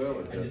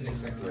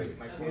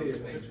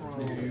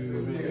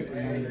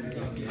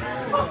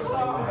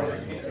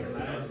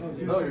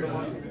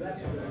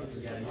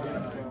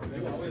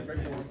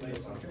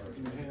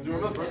Do you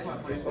remember the first time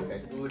I played? Okay.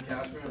 It was a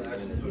Cashmere and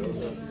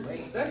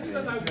actually. That's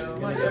because I was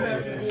like,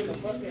 MS doing the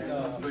fucking,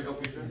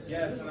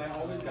 yes, and I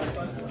always got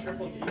sent to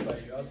triple T by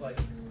you. I was like,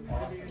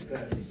 awesome.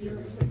 He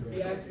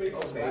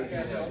activates the black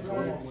guy.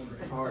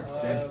 Did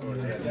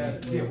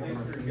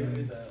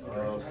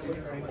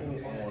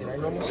I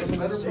normal summon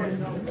this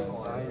turn? I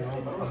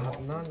have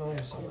not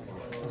normal summon.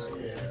 That's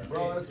cool.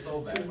 Bro, it's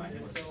so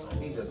bad.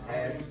 He just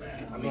had.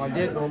 No, I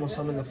did normal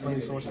summon the flame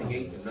swordsman. I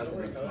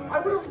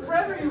would have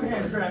rather you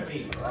hand trap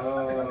me.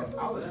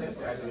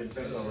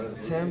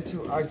 Attempt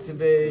to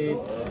activate.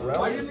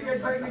 Why do you think I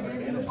tried to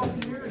give you the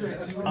fucking years? Good.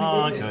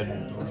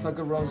 Effect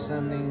of roll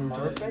sending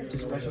Dorpek to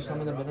special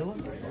summon the vanilla.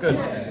 Good.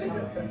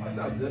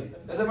 And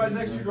then my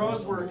next two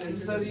draws were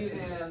Inseti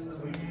and.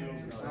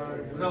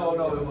 No, it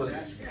was.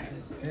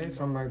 Okay,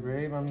 from my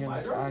grave, I'm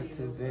gonna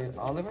activate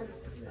Oliver.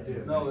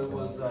 No, it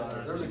was.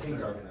 There was a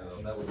King's Arc in there,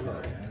 though. That was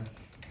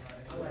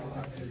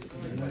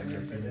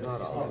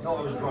Not Oliver. No,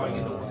 I was drawing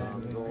into one.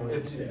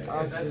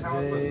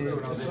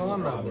 Activate the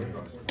salamander.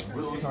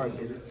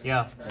 Target.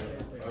 Yeah.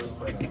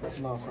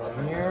 Now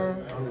from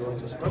here, I'm going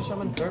to special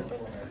summon Dorpek.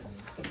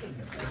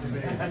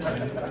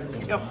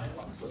 Yep.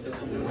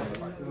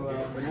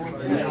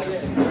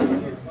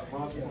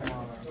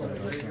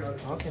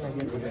 How can I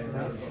get rid of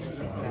that?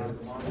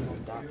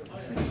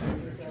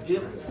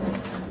 Yep.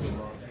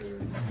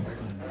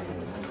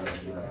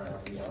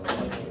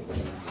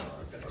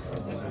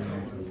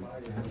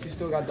 You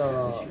still got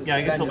the. Yeah,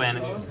 I can still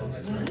banish.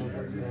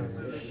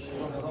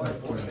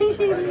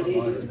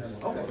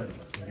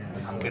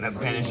 I'm gonna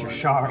banish your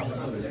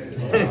Charles.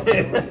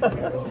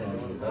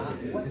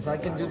 Because I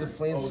can do the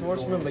flame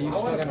swordsman, but you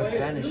still gotta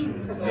banish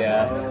him.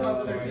 Yeah.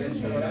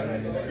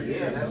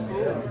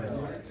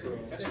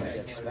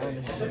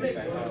 Spanish.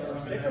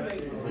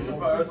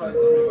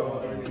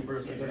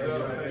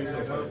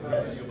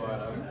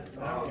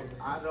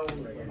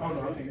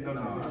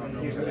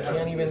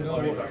 Can't even do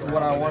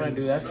what I want to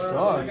do. That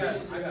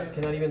sucks.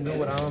 Cannot even do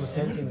what I'm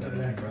attempting to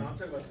do.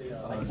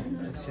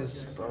 It's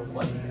just, bro.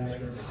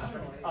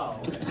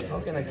 How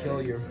can I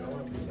kill you?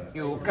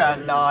 You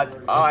cannot.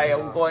 I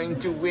am going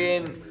to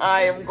win.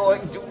 I am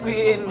going to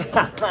win.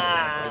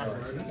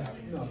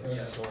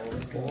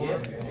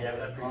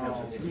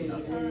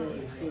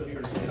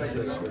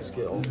 Let's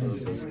get over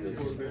the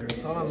biscuits.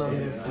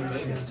 Salamander,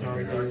 fusion,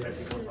 target.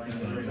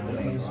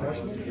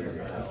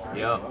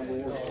 Yep.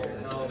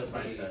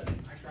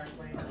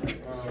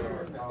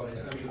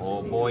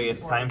 Oh boy,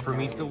 it's time for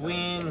me to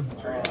win.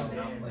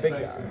 Big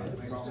guy.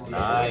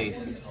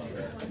 Nice.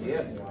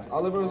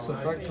 Oliver's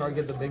effect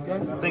target the big guy?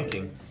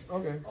 Thinking.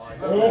 Okay.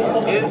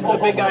 Is the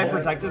big guy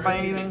protected by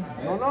anything?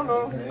 No.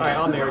 Alright,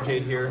 I'll Mirror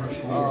Jade here.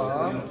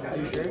 Are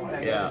you sure?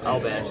 Yeah, I'll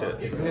banish it.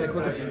 I'm gonna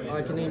quick.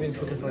 I can even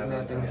quick effect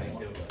nothing.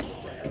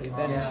 You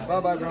banish. Bye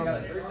bye,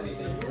 bro.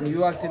 And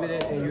you activate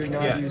it, and you're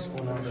not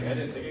useful now.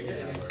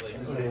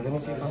 Okay, let me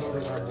see if I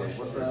still got one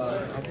shits.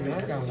 I think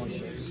I got one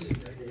shits.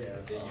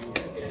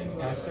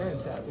 Last turn,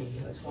 sadly.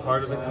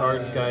 Part of the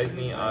cards guide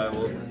me. I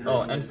will.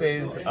 Oh, end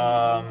phase.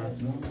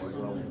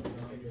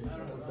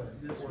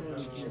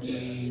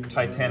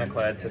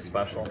 Titaniclad to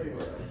special.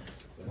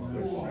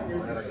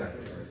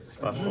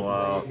 Special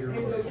out.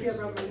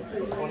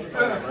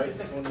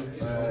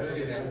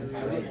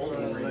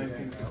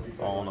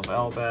 Fallen of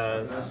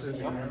Albaz.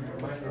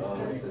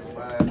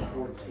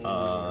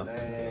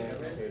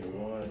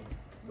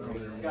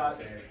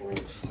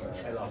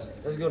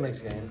 Let's go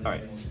next game.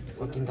 Alright.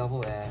 Fucking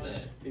double ash.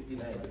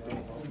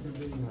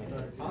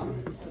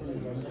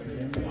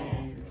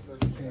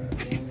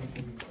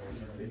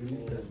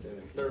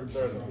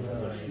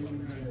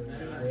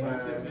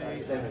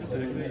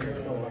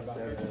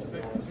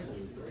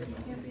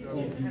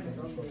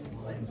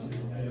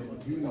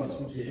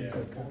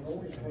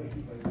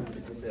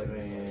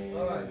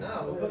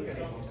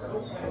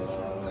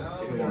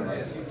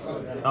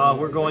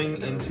 We're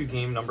going into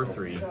game number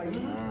 3. I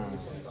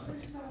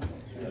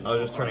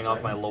was just turning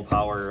off my low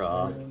power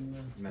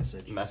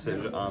message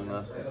on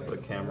the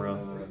camera.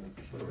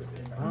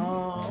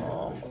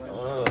 Oh.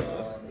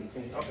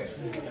 Okay.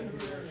 You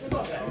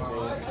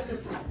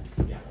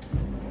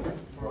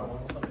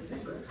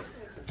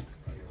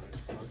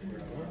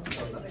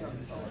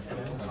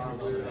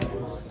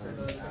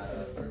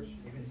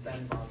can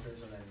send monsters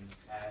and then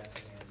add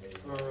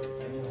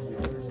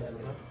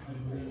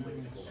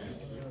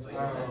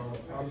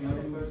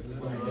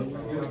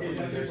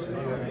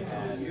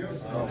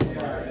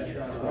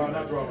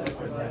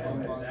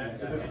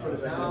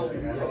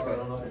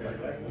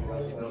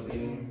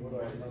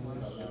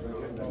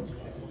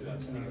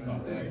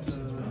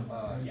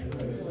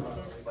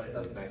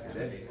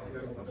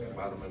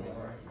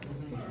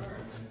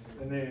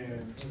And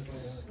then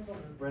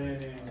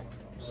Brandon.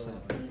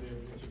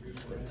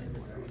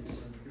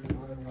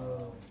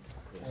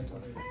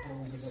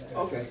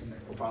 Okay.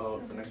 We'll follow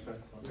up the next turn.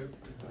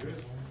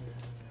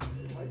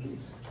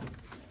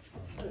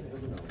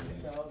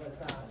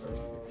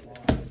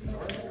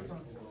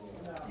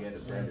 Yeah, the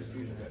Brandon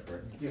fusion deck,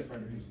 correct? Yeah,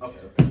 Brandon fusion.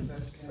 Okay.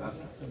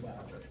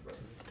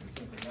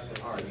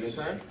 All right, you in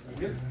turn?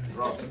 Yes.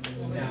 Draw.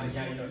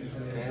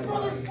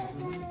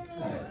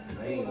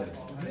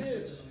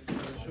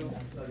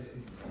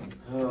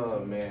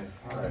 Oh man.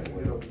 All right.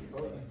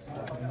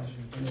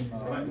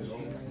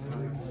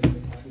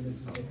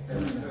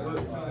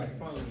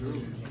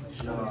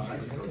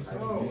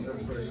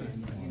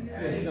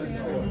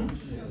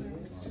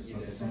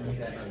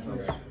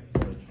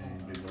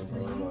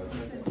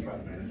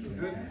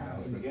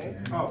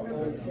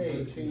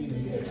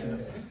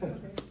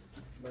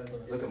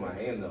 Look at my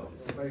hand though.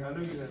 Like, I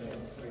knew you had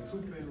like 2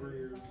 pin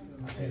rears.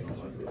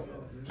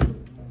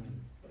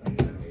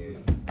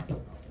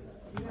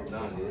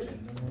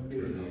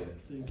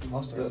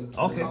 I'll start.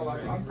 Okay.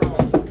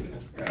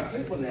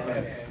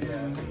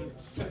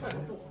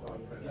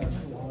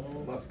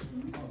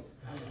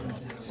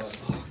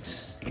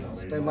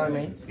 Stand by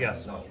me.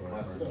 Yes.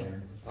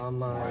 On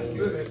my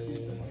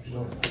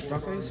draw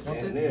phase,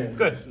 wanted.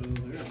 Good.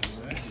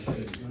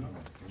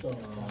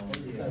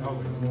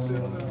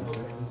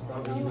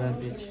 You bad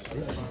bitch.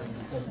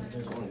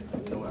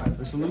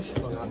 Resolution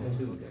or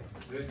nothing?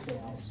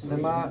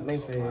 Stand by,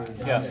 main phase.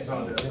 Yes.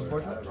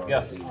 Reinforcement?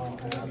 Yes.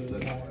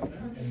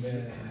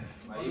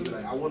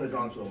 Like, I want to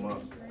draw into a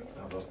monster.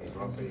 Okay,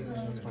 draw phase.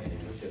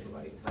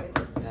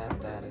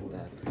 That, and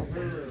that.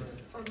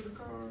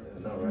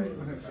 No, right?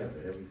 Shit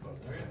for every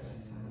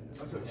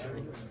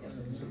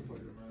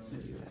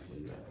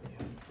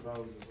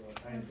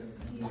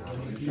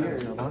Here,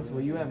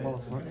 where you at,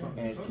 motherfucker?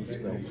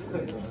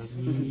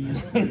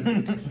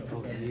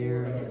 Over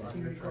here.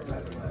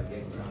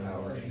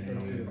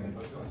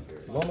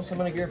 Almost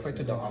summon a gear fight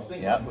to dog.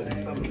 Yep.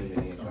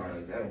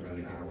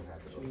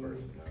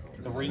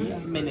 3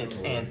 minutes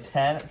and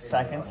 10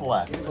 seconds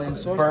left.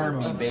 Burn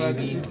me,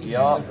 baby.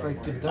 Yup.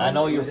 I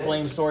know your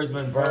flame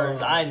swordsman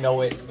burns. I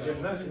know it.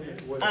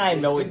 I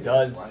know it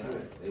does.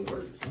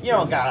 You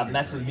don't gotta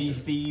mess with me,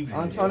 Steve.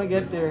 I'm trying to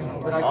get there,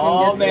 but I can't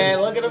Oh get there.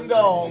 man, look at him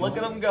go. Look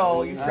at him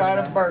go. He's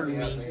trying to burn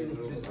me.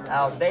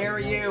 How dare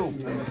you?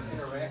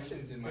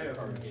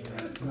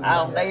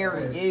 How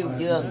dare you,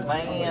 young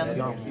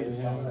man?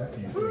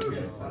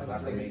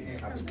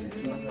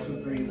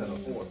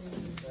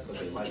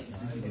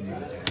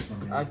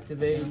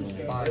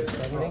 Activate by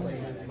sending.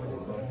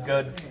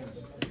 Good.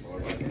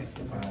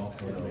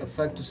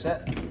 Effect to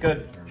set.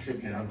 Good.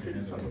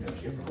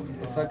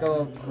 Effect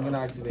of, I'm gonna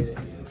activate it.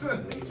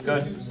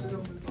 Good.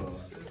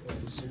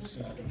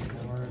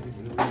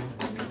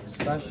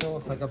 Special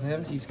effect of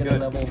him, he's gonna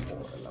Good. level 4.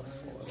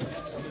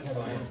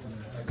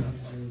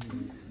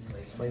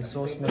 Flame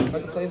swordsman.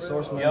 Effect of flame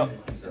swordsman. Yep.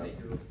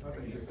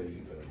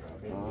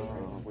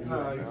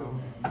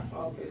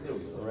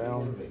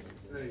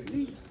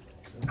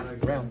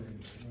 Realm.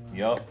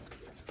 Yup.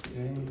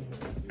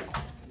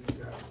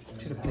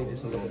 Should have played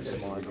this a little bit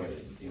smarter.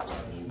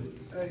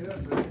 Hey,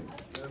 that's it.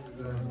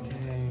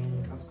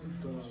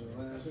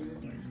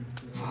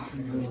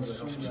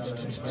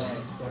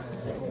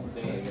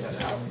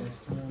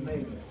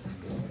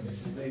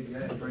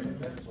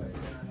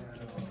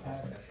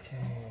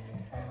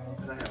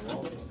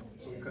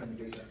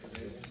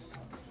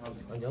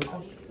 On the other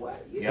one?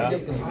 Yeah.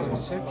 This is effect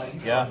to search.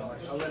 Yeah.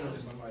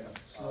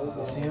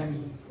 Museum.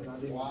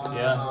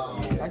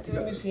 Yeah.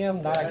 Activate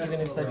museum, not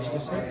activating search to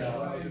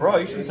search. Bro,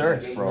 you should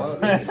search, bro.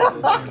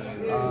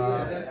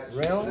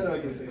 Realm.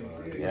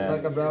 Yeah.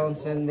 Like a brown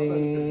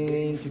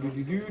sending.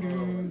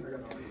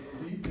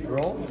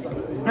 Roll.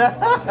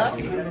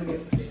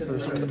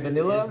 Searching the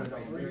vanilla.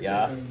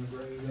 Yeah.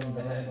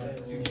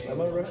 Am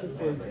I rushing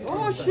for?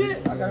 Oh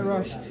shit! I got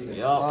rushed.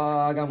 Yup.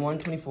 I got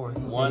 124.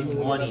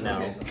 120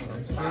 now.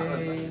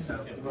 Okay.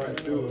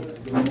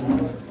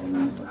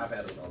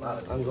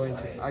 I'm going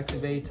to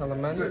activate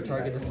Salamander,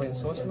 target the flame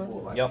swordsman.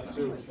 Yup.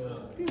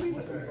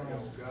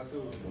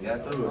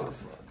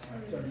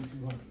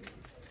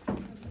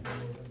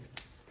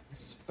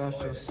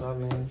 Special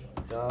summon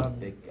the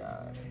big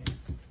guy.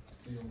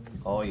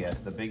 Oh yes,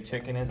 the big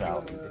chicken is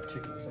out. The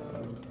chicken's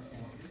out.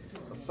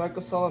 Spike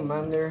of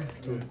Salamander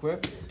to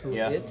equip to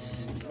Yeah.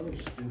 it.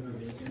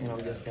 And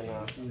I'm just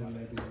gonna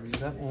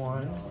set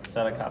one.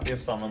 Set a copy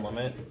of Summon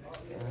Limit.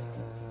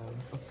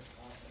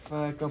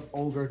 Effect of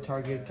Ogre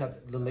target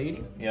kept the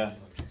lady. Yeah.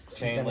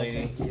 Chain Gonna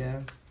Lady. take-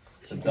 yeah.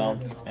 The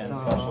dump. And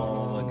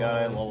special the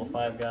guy, level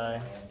 5 guy.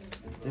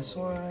 This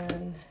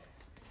one.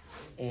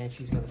 And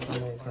she's gonna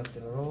summon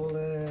Captain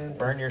Roland.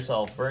 Burn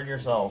yourself, burn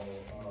yourself.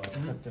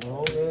 Captain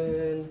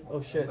Roland.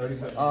 Oh shit.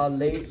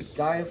 Late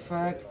guy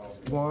effect.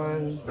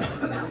 1,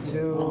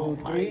 2,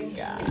 3.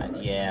 God,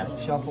 yeah.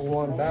 Shuffle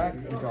one back.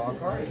 Draw a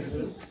card.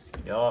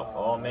 Yup.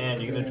 Oh man,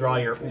 you're gonna draw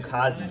your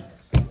Ukazi.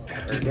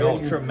 Or no,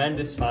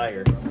 Tremendous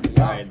Fire.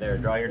 Alright, there,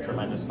 draw your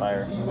Tremendous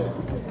Fire.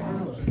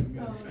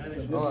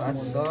 Oh, that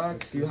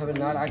sucks. You have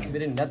not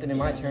activated nothing in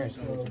my turn.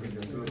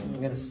 I'm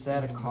gonna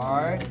set a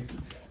card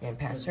and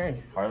pass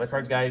turn. Heart of the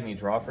Cards guide me,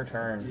 draw for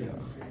turn.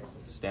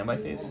 Standby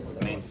phase?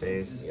 The main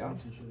phase. Yeah.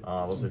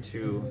 Those are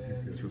two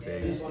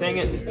bigs. Dang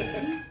it!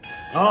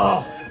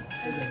 Oh!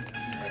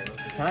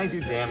 Can I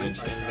do damage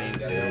in main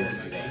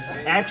phase?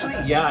 Actually,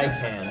 yeah, I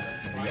can.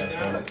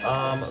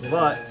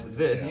 But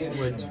this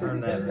would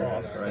turn that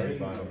off, right?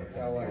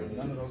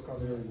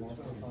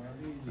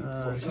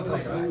 She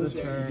comes with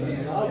the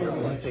turn.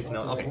 Let me take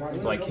note. Okay,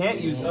 so I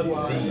can't use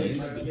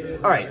these.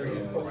 Alright.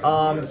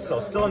 So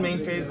still in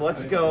main phase,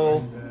 let's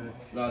go.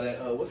 No, that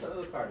what's the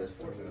other card that's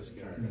forcing us?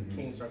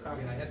 King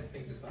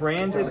Sarcophagus.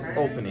 Branded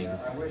Opening.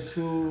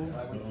 To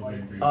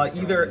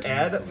either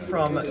add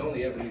from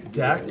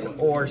deck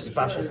or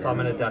special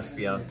summon a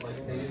Despia.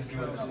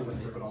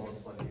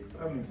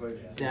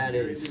 That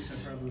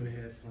is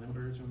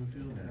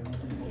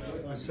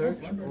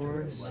search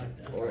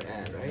or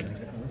add, right?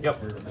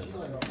 Yep.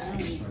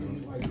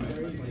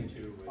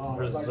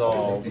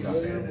 Resolves.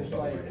 Can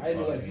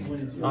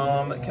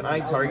I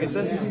target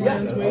this?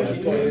 Can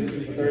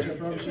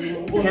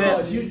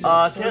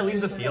it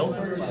leave the field?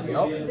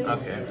 Nope.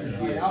 Okay.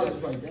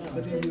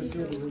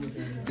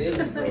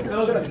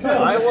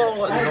 I will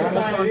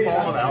normal summon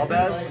Fallen of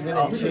Albaz.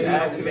 I'll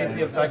activate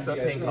the effects at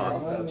paying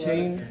cost.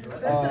 Chain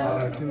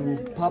to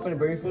pop in a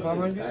berry for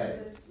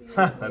 500.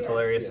 That's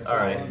hilarious.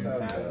 Alright.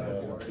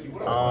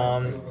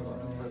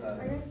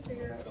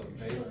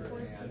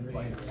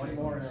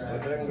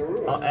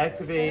 I'll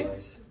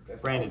activate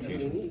Branded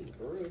Fusion.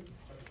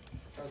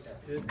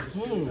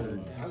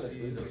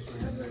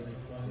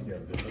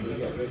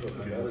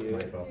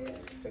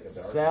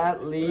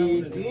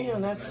 Sadly,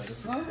 damn, that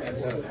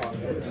sucks.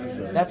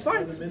 That's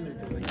fine.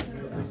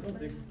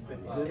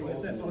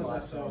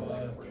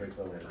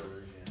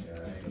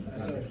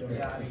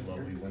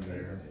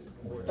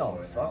 What the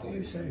fuck are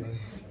you saying?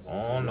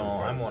 Oh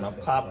no, I'm gonna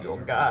pop your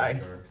guy.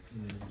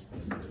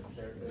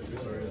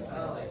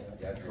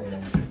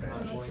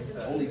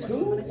 Only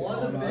two?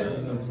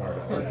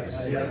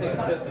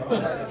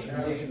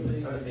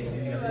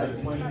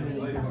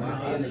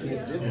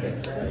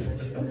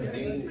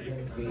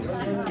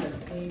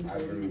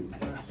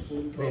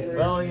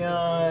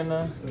 Rebellion.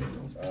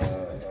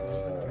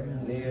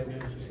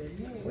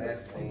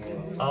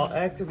 I'll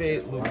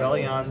activate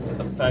Lubellion's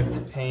effect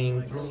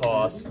paying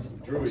cost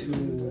to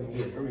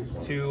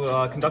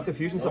conduct a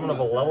fusion summon of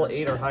a level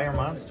 8 or higher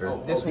monster.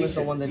 This one is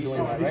the one that's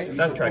doing that, right?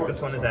 That's correct,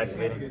 this one is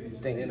activating.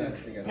 Thing.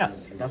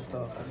 Yes. That's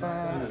the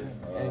fact.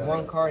 And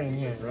one card in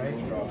hand, right?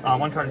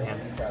 One card in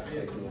hand.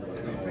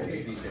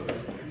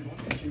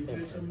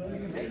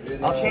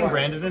 I'll chain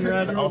Branded in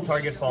red, I'll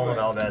target Fallen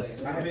of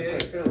Albaz. I had to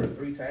Infernoble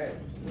 3 times.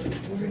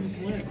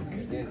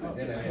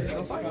 It's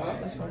fine.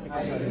 That's fine.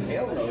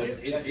 Hell no,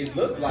 it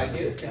looked like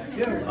it.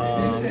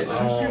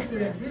 I'll add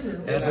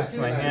this to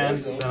my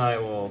hand, then I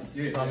will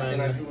Then I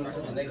summon. drew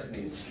into the next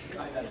sneeze. And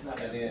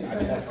then I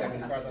didn't have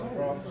any cards on the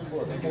draw.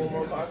 4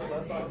 more cards.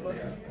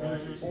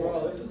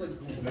 Bro, this is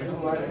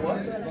like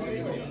what?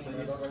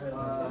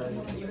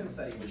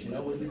 But you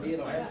know what he did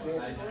on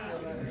accident?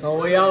 There's no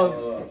way out.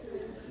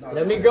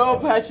 Let me go,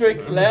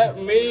 Patrick. Let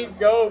me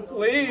go,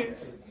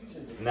 please.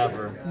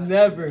 Never.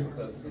 Never.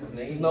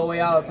 There's no way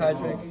out,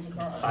 Patrick.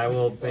 I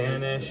will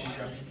banish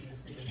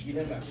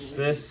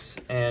this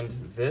and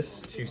this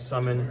to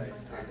summon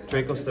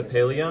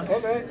Dracostapelia.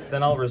 Okay.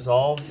 Then I'll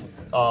resolve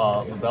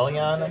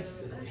Rebellion.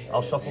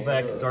 I'll shuffle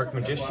back Dark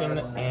Magician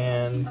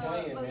and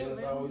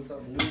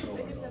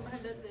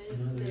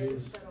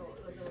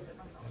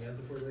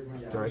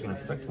Dragon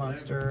Effect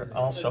Monster.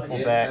 I'll shuffle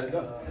back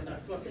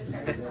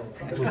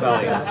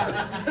Rebellion.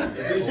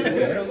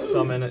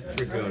 Summon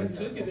Dragoon.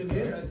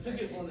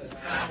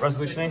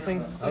 Resolution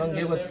anything? I don't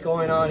get what's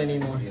going on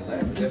anymore.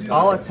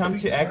 I'll attempt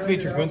to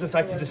activate Dragoon's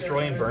effect to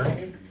destroy and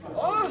burn.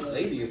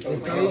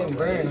 Destroy and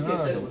burn,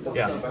 huh?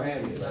 Yeah.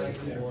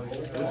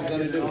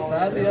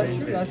 Sadly, that's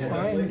true. That's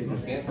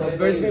fine. So it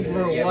burns me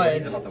for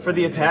what? For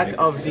the attack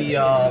of the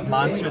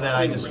monster that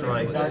I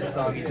destroy. That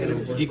sucks.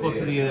 Equal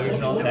to the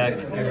original attack.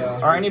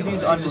 Are any of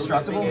these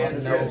undestructible?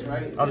 No.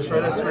 I'll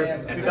destroy this for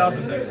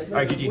 2,000.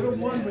 Alright,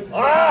 GG.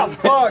 Ah,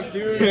 fuck,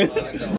 dude.